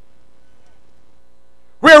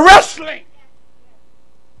 We're wrestling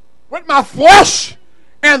with my flesh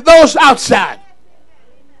and those outside.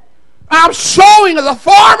 I'm sowing as a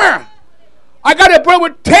farmer. I got to put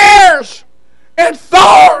with tares and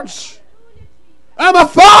thorns. I'm a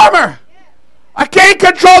farmer. I can't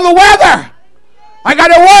control the weather. I got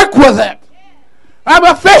to work with it. I'm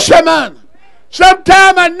a fisherman.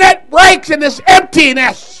 Sometimes my net breaks in this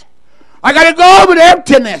emptiness. I got to go over the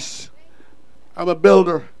emptiness. I'm a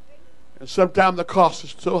builder, and sometimes the cost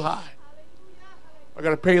is so high. I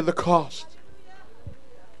got to pay the cost.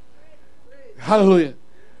 Hallelujah.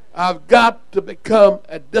 I've got to become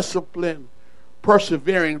a disciplined,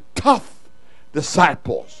 persevering, tough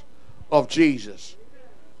disciples of Jesus.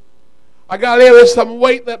 I got to live with some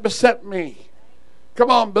weight that beset me. Come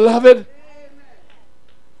on, beloved.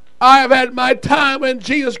 I have had my time when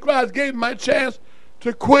Jesus Christ gave me my chance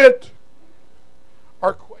to quit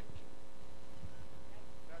or quake.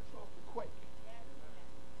 That's all, to quake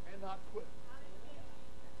and not quit.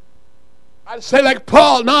 I'd say like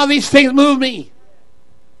Paul, none of these things move me.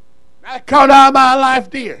 I count out my life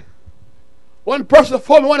dear. One person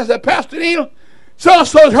told me one said, Pastor Neil,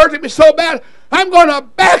 so-and-so is hurting me so bad, I'm going to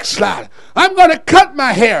backslide. I'm going to cut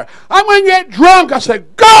my hair. I'm going to get drunk. I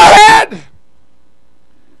said, go ahead.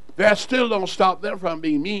 That still don't stop them from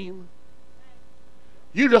being mean.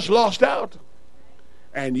 You just lost out.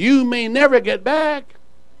 And you may never get back.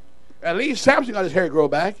 At least Samson got his hair grow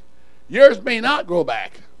back. Yours may not grow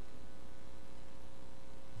back.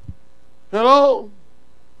 Hello?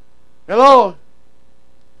 Hello?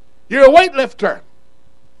 You're a weightlifter.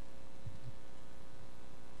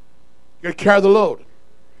 You got to carry the load.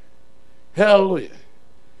 Hallelujah.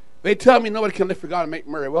 They tell me nobody can live for God and make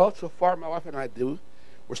money. Well, so far my wife and I do.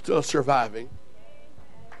 We're still surviving.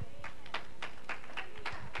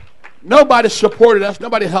 Nobody supported us.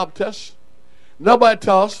 Nobody helped us. Nobody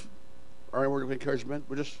tell us or any word of encouragement.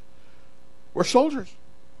 We're soldiers.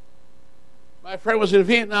 My friend was in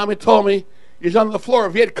Vietnam. He told me he's on the floor.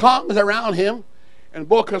 Viet Cong is around him, and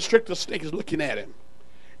boa constrictor snake is looking at him,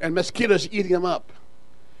 and mosquitoes eating him up.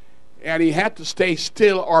 And he had to stay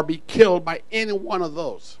still or be killed by any one of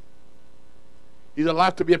those. He's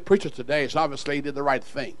alive to be a preacher today, so obviously he did the right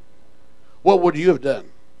thing. What would you have done?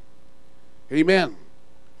 Amen.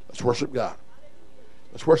 Let's worship God.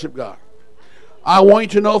 Let's worship God. I want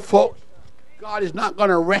you to know, folks, God is not going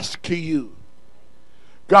to rescue you.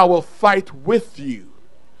 God will fight with you,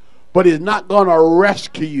 but He's not going to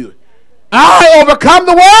rescue you. I overcome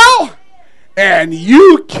the world, and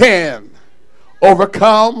you can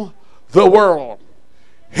overcome the world.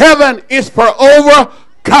 Heaven is for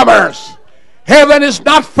overcomers. Heaven is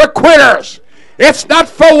not for quitters. It's not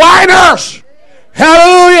for whiners.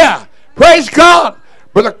 Hallelujah. Praise God.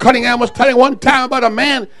 Brother Cunningham was telling one time about a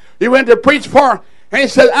man he went to preach for, and he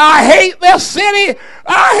said, I hate this city.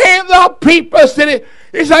 I hate the people of the city.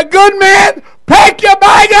 He said, good man, pack your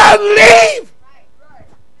bag and leave.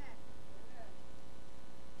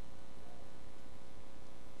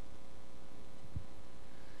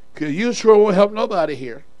 Because you sure won't help nobody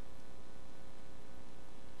here.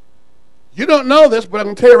 You don't know this, but I'm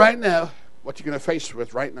going to tell you right now what you're going to face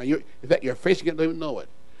with right now. In fact, you're facing it, don't even know it.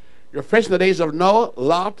 You're facing the days of Noah,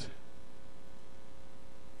 Lot,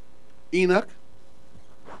 Enoch.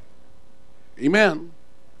 Amen.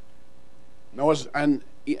 Noah's and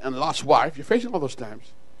Lot's wife. You're facing all those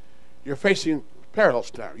times. You're facing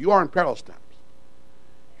perilous times. You are in perilous times.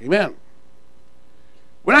 Amen.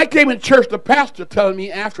 When I came in church, the pastor telling me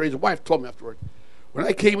after, his wife told me afterward, when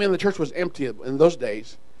I came in, the church was empty in those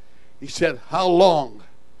days. He said, how long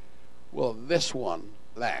will this one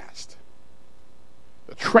last?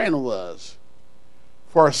 The trend was,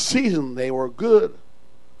 for a season they were good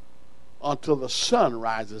until the sun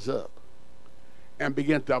rises up and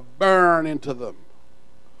begin to burn into them.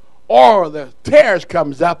 Or the tares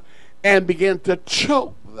comes up and begin to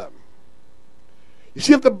choke them. You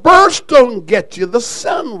see, if the birds don't get you, the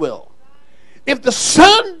sun will. If the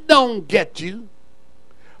sun don't get you,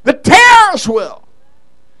 the tares will.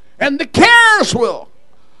 And the cares will.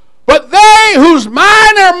 But they whose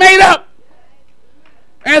mind are made up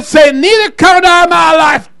and say, neither come out of my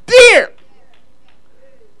life dear.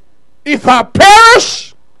 If I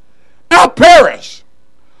perish, I'll perish.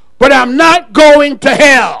 But I'm not going to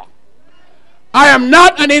hell. I am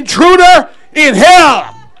not an intruder in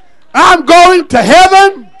hell. I'm going to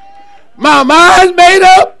heaven. My mind's made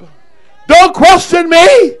up. Don't question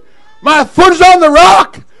me. My foot is on the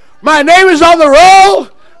rock. My name is on the roll.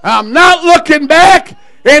 I'm not looking back.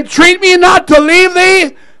 Entreat me not to leave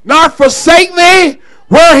thee, nor forsake thee.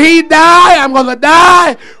 Where he died, I'm going to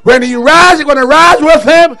die. When he rises, I'm going to rise with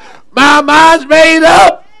him. My mind's made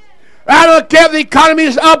up. I don't care if the economy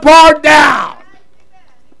is up or down.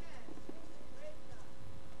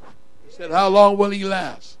 He said, how long will he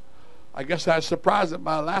last? I guess I was surprised at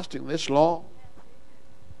my lasting this long.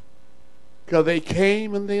 Because they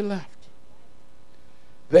came and they left.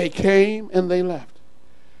 They came and they left.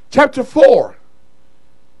 Chapter 4.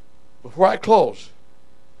 Before I close,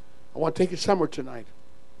 I want to take you somewhere tonight.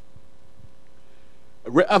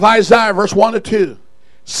 Of Isaiah, verse 1 to 2.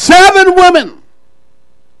 7 women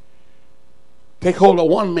take hold of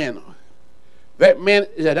one man. That man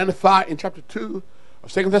is identified in chapter 2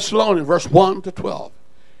 of 2 Thessalonians, verse 1 to 12.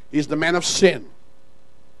 He's the man of sin.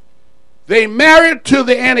 They married to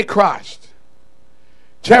the Antichrist.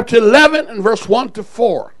 Chapter 11 and verse 1 to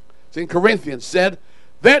 4. It's in Corinthians, said,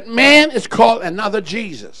 that man is called another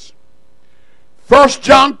Jesus. 1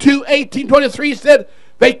 John 2, 18, 23 said,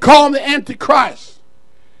 they call him the Antichrist.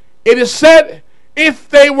 It is said, if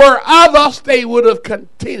they were of us, they would have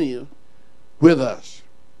continued with us.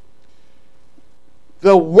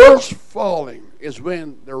 The worst falling is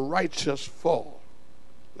when the righteous fall,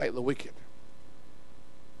 like the wicked.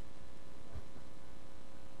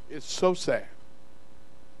 It's so sad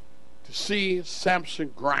to see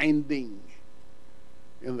Samson grinding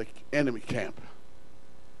in the enemy camp.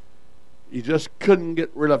 He just couldn't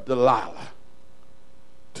get rid of Delilah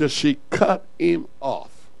till she cut him off.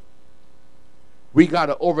 We got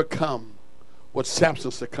to overcome what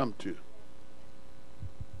Samson succumbed to.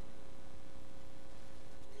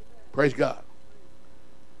 Praise God.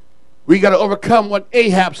 We got to overcome what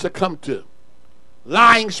Ahab succumbed to.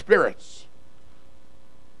 Lying spirits.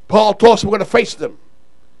 Paul told us we're going to face them.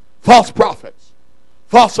 False prophets.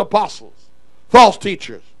 False apostles. False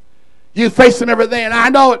teachers. You face them every day, and I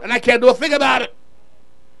know it, and I can't do a thing about it.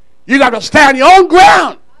 You got to stand your own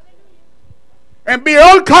ground and be your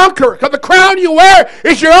own conqueror, because the crown you wear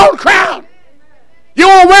is your own crown. You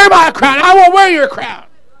won't wear my crown. I won't wear your crown.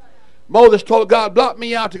 Moses told God, blot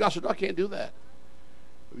me out. God said, no, I can't do that.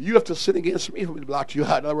 You have to sin against me for me to blot you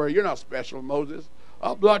out. In other words, you're not special, Moses.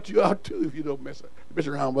 I'll blot you out too if you don't mess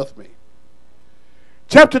around with me.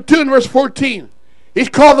 Chapter 2 and verse 14. He's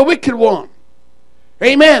called the wicked one.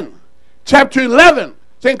 Amen. Chapter 11,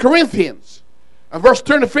 2 Corinthians, and verse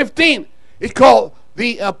 10 to 15. He's called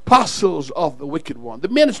the apostles of the wicked one, the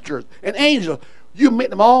ministers and angels. You meet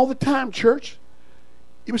them all the time, church.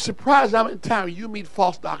 You'd be surprised how many times you meet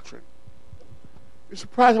false doctrine. You're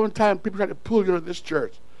surprised how many times people try to pull you into this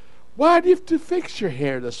church. Why do you have to fix your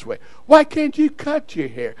hair this way? Why can't you cut your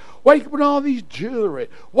hair? Why do you put all these jewelry?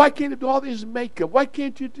 Why can't you do all this makeup? Why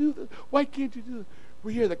can't you do this? Why can't you do this?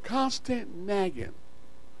 We hear the constant nagging.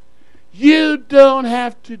 You don't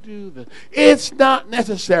have to do this. It's not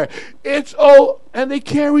necessary. It's and they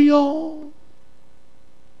carry on.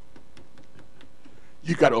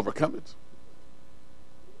 You got to overcome it.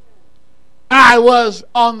 I was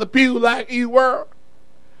on the pew like you were.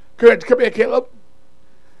 Come here, Caleb.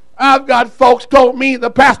 I've got folks told me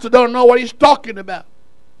the pastor don't know what he's talking about.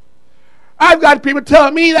 I've got people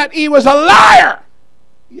telling me that he was a liar.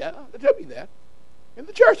 Yeah, they told me that. In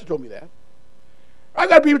the church they told me that. I've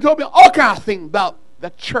got people told me all kinds of things about the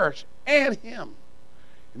church and him.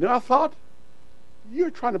 And then I thought, you're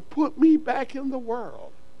trying to put me back in the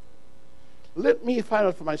world. Let me find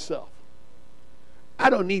out for myself. I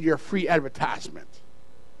don't need your free advertisement.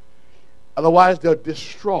 Otherwise, they'll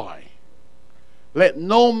destroy. Let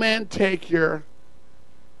no man take your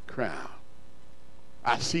crown.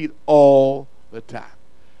 I see it all the time.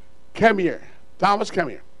 Come here. Thomas, come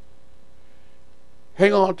here.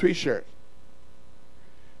 Hang on to his shirt.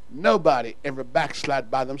 Nobody ever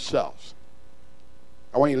backslide by themselves.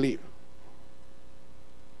 I want you to leave.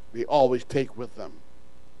 They always take with them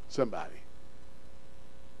somebody.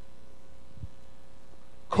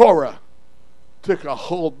 Korah took a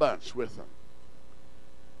whole bunch with him.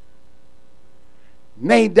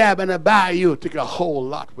 Nadab and Abihu took a whole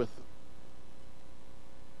lot with them.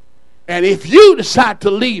 And if you decide to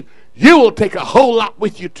leave, you will take a whole lot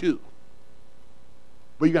with you too.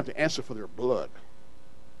 But you have to answer for their blood.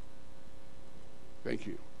 Thank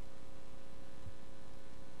you.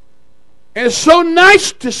 And it's so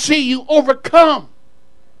nice to see you overcome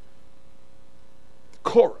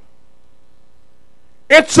Korah.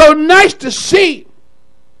 It's so nice to see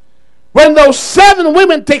when those 7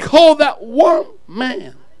 women take hold of that one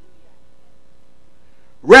man.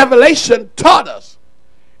 Revelation taught us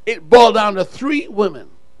it boiled down to 3 women.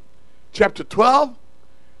 Chapter 12,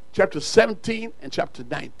 chapter 17, and chapter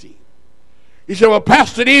 19. You say, well,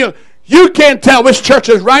 Pastor Neil, you can't tell which church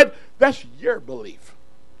is right. That's your belief.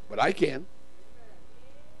 But I can.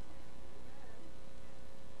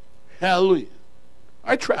 Hallelujah.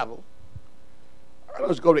 I travel. I don't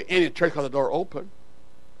just go to any church with the door open.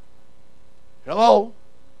 Hello?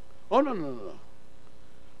 Oh, no.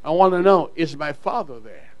 I want to know, is my Father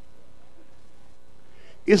there?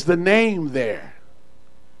 Is the name there?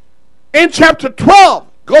 In chapter 12,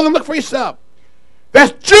 go and look for yourself.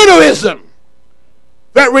 That's Judaism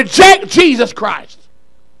that reject Jesus Christ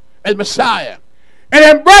as Messiah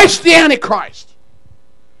and embrace the Antichrist.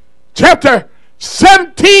 Chapter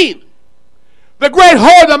 17, the great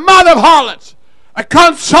whore, the mother of harlots, a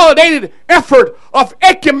consolidated effort of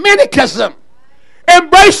ecumenicism,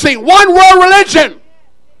 embracing one world religion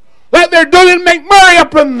like they're doing in McMurray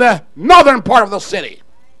up in the northern part of the city.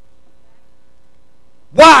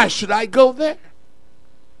 Why should I go there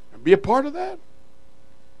and be a part of that?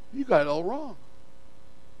 You got it all wrong.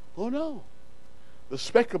 Oh no. The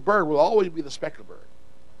speckled bird will always be the speckled bird.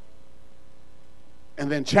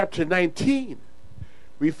 And then chapter 19,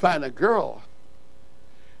 we find a girl.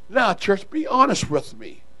 Now, church, be honest with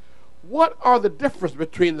me. What are the differences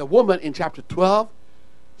between the woman in chapter 12,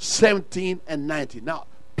 17, and 19? Now,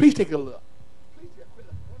 please take a look. I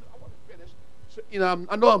want to finish. So,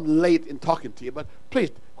 I know I'm late in talking to you, but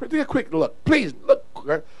please, take a quick look. Please,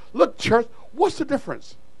 look, church. What's the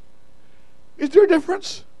difference? Is there a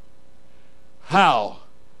difference? How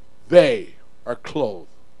they are clothed.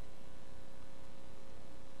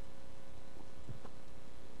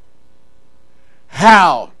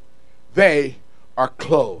 How they are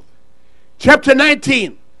clothed. Chapter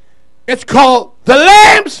 19, it's called the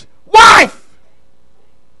Lamb's Wife.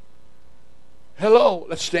 Hello,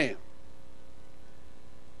 let's stand.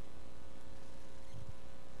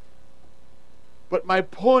 But my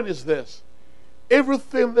point is this.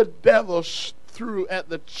 Everything the devil threw at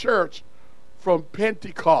the church from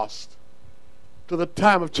Pentecost to the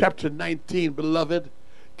time of chapter 19, beloved,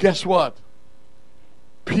 guess what?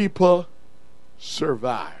 People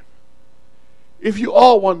survive. If you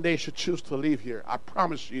all one day should choose to leave here, I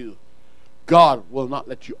promise you, God will not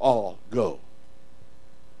let you all go.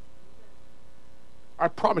 I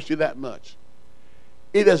promise you that much.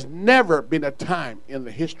 It has never been a time in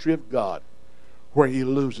the history of God where he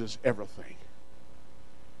loses everything.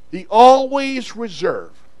 He always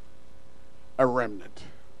reserves a remnant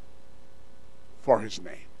for his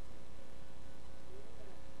name.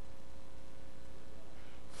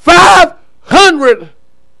 500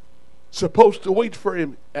 supposed to wait for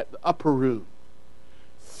him at the upper room.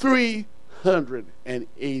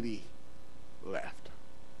 380 left.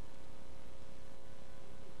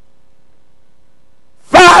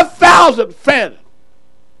 5,000 fed.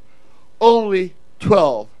 Only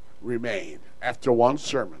 12 remained. after one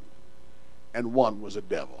sermon, and one was a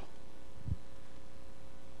devil.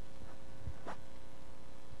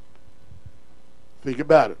 Think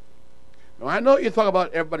about it. Now, I know you talk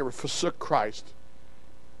about everybody forsook Christ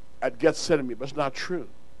at Gethsemane, but it's not true.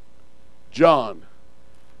 John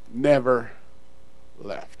never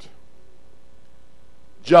left.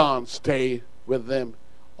 John stayed with them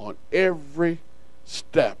on every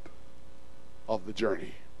step of the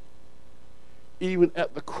journey. Even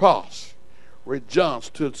at the cross, where John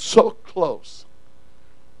stood so close,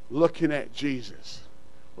 looking at Jesus,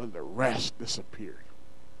 when the rest disappeared.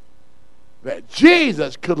 That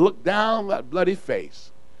Jesus could look down that bloody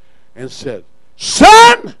face and said,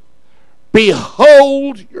 "Son,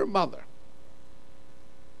 behold your mother.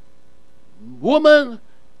 Woman,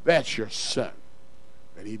 that's your son."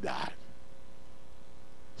 And he died.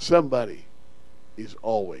 Somebody is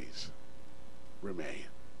always remain.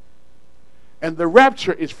 And the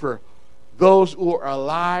rapture is for those who are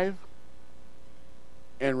alive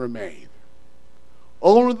and remain.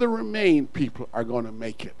 Only the remain people are going to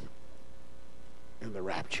make it in the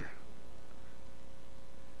rapture.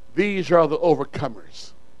 These are the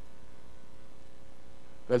overcomers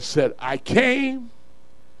that said, "I came,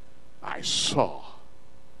 I saw,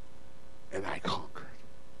 and I conquered."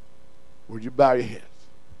 Would you bow your heads?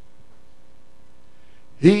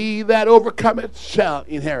 He that overcometh shall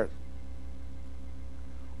inherit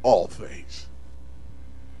all things.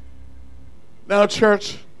 Now,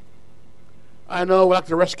 church, I know we like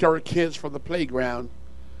to rescue our kids from the playground,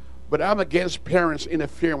 but I'm against parents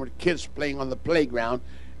interfering with kids playing on the playground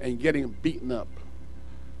and getting beaten up.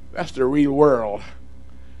 That's the real world.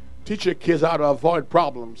 Teach your kids how to avoid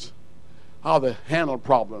problems, how to handle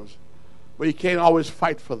problems, but you can't always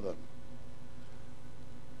fight for them.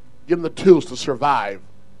 Give them the tools to survive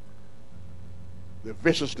the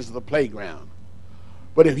viciousness of the playground.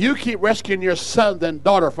 But if you keep rescuing your son and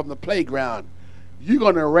daughter from the playground, you're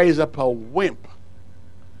going to raise up a wimp,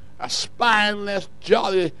 a spineless,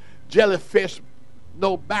 jolly, jellyfish,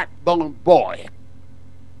 no backbone boy.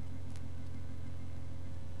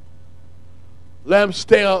 Let him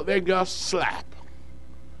stay out there and just slap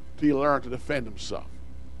till he learns to defend himself.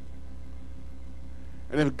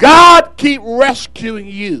 And if God keep rescuing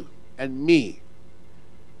you and me,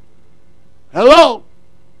 hello,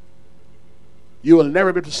 you will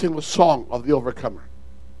never be able to sing the song of the overcomer.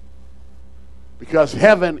 Because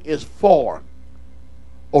heaven is for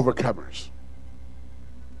overcomers.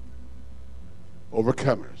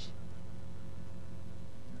 Overcomers.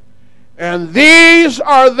 And these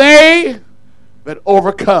are they that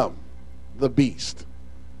overcome the beast.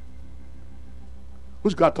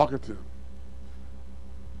 Who's God talking to?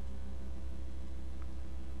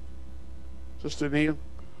 Sister Neil,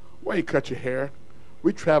 why you cut your hair?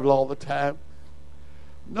 We travel all the time.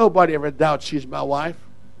 Nobody ever doubts she's my wife.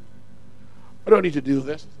 I don't need to do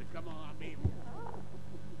this. I say, come on, baby.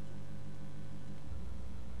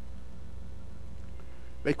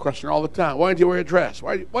 They question her all the time. Why don't you wear a dress?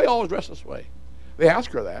 Why you always dress this way? They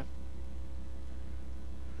ask her that.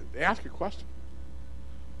 They ask her a question.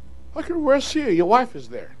 How come where's she? Your wife is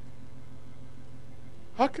there.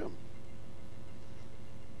 How come?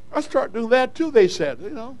 I start doing that too, they said.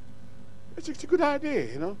 It's a good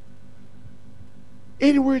idea,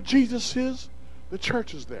 Anywhere Jesus is, the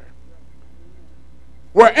church is there.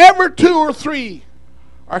 Wherever 2 or 3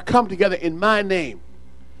 are come together in my name,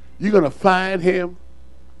 you're going to find him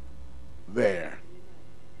there.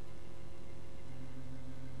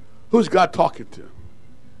 Who's God talking to?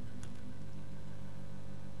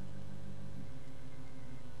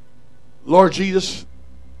 Lord Jesus,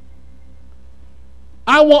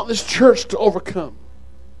 I want this church to overcome.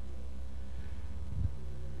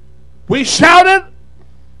 We shouted.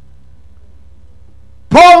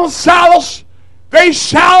 Paul and Silas, they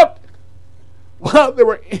shout while they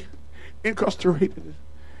were incarcerated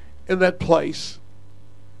in that place.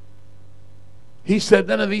 He said,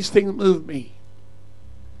 none of these things move me.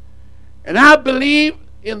 And I believe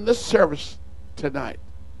in this service tonight,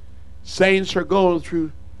 saints are going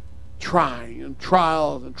through trying and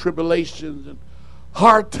trials and tribulations and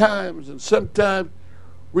hard times and sometimes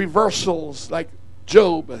reversals like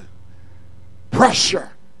Job,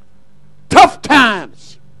 pressure, tough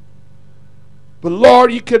times. But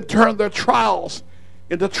Lord, you can turn their trials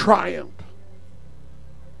into triumph.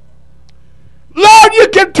 Lord, you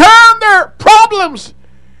can turn their problems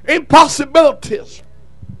into possibilities.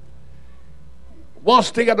 Once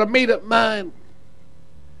they got a made-up mind,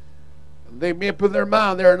 they made up in their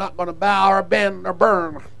mind they're not going to bow or bend or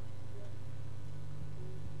burn.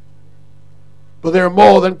 But they're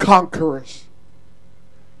more than conquerors.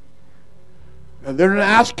 And they're not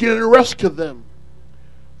asking you to rescue them.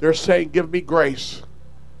 They're saying, give me grace.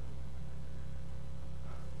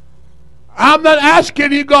 I'm not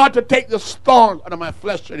asking you, God, to take the thorns out of my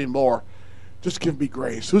flesh anymore. Just give me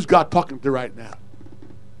grace. Who's God talking to right now?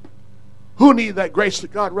 Who needs that grace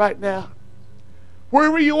of God right now?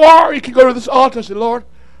 Wherever you are, you can go to this altar and say, Lord,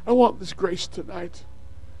 I want this grace tonight.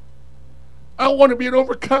 I want to be an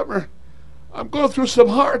overcomer. I'm going through some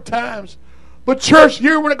hard times. But church,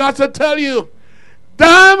 hear what God said tell you.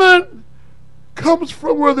 Diamond comes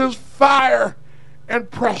from where there's fire and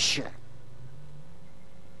pressure.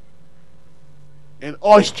 And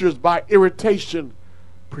oysters by irritation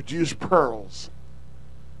produce pearls.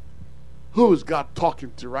 Who is God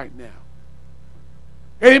talking to right now?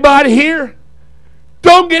 Anybody here?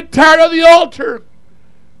 Don't get tired of the altar.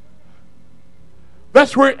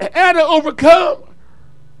 That's where Anna overcome.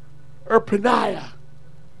 Or Peninnah.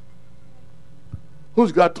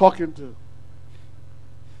 Who's God talking to?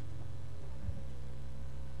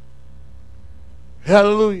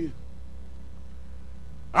 Hallelujah.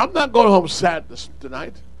 I'm not going home sad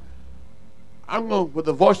tonight. I'm going with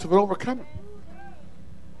the voice of an overcomer.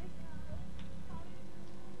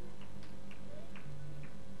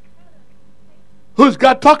 Who's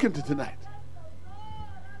God talking to tonight?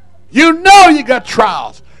 You know you got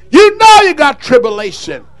trials. You know you got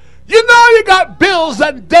tribulation. You know you got bills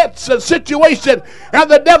and debts and situation, and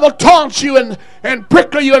the devil taunts you and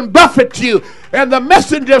prickle you and buffet you, and the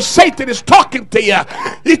messenger of Satan is talking to you.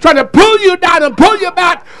 He's trying to pull you down and pull you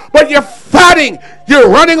back, but you're fighting. You're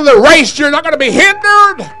running the race. You're not going to be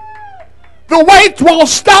hindered. The weight won't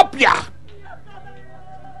stop you,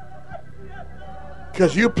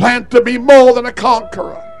 because you plan to be more than a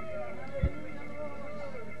conqueror.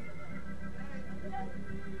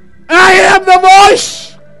 I am the voice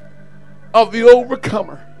of the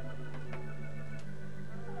overcomer.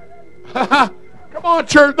 Come on,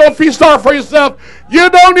 church. Don't feel sorry for yourself. You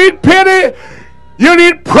don't need pity. You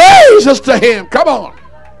need praises to him. Come on.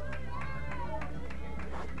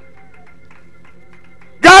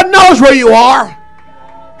 God knows where you are.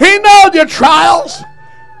 He knows your trials.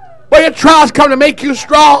 But your trials come to make you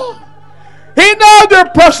strong. He knows your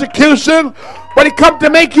persecution, but he comes to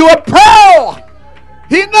make you a pearl.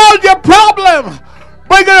 He knows your problem,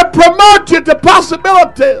 but he's going to promote you to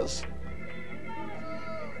possibilities.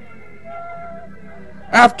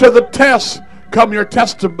 After the test come your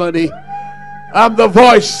testimony. I'm the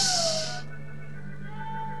voice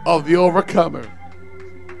of the overcomer.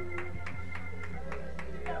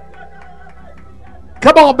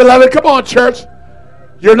 Come on, beloved. Come on, church.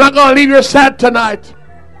 You're not going to leave here sad tonight.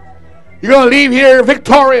 You're going to leave here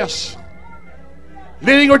victorious.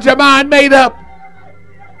 Leaving with your mind made up.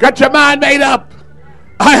 Got your mind made up.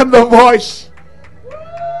 I am the voice.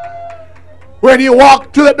 When you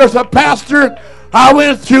walk through it, there's a pastor. I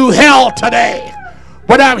went through hell today,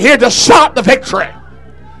 but I'm here to shout the victory.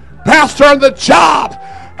 Pastor on the job,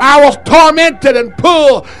 I was tormented and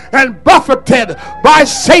pulled and buffeted by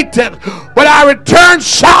Satan, but I returned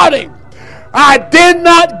shouting. I did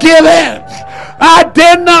not give in. I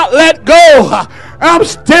did not let go. I'm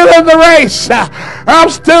still in the race. I'm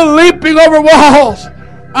still leaping over walls.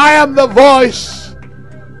 I am the voice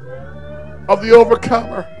of the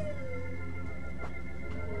overcomer.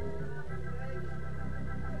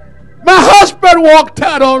 My husband walked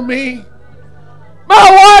out on me.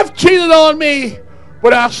 My wife cheated on me.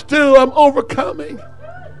 But I still am overcoming.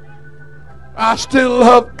 I still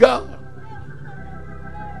love God.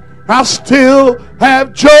 I still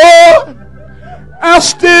have joy. I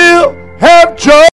still have joy.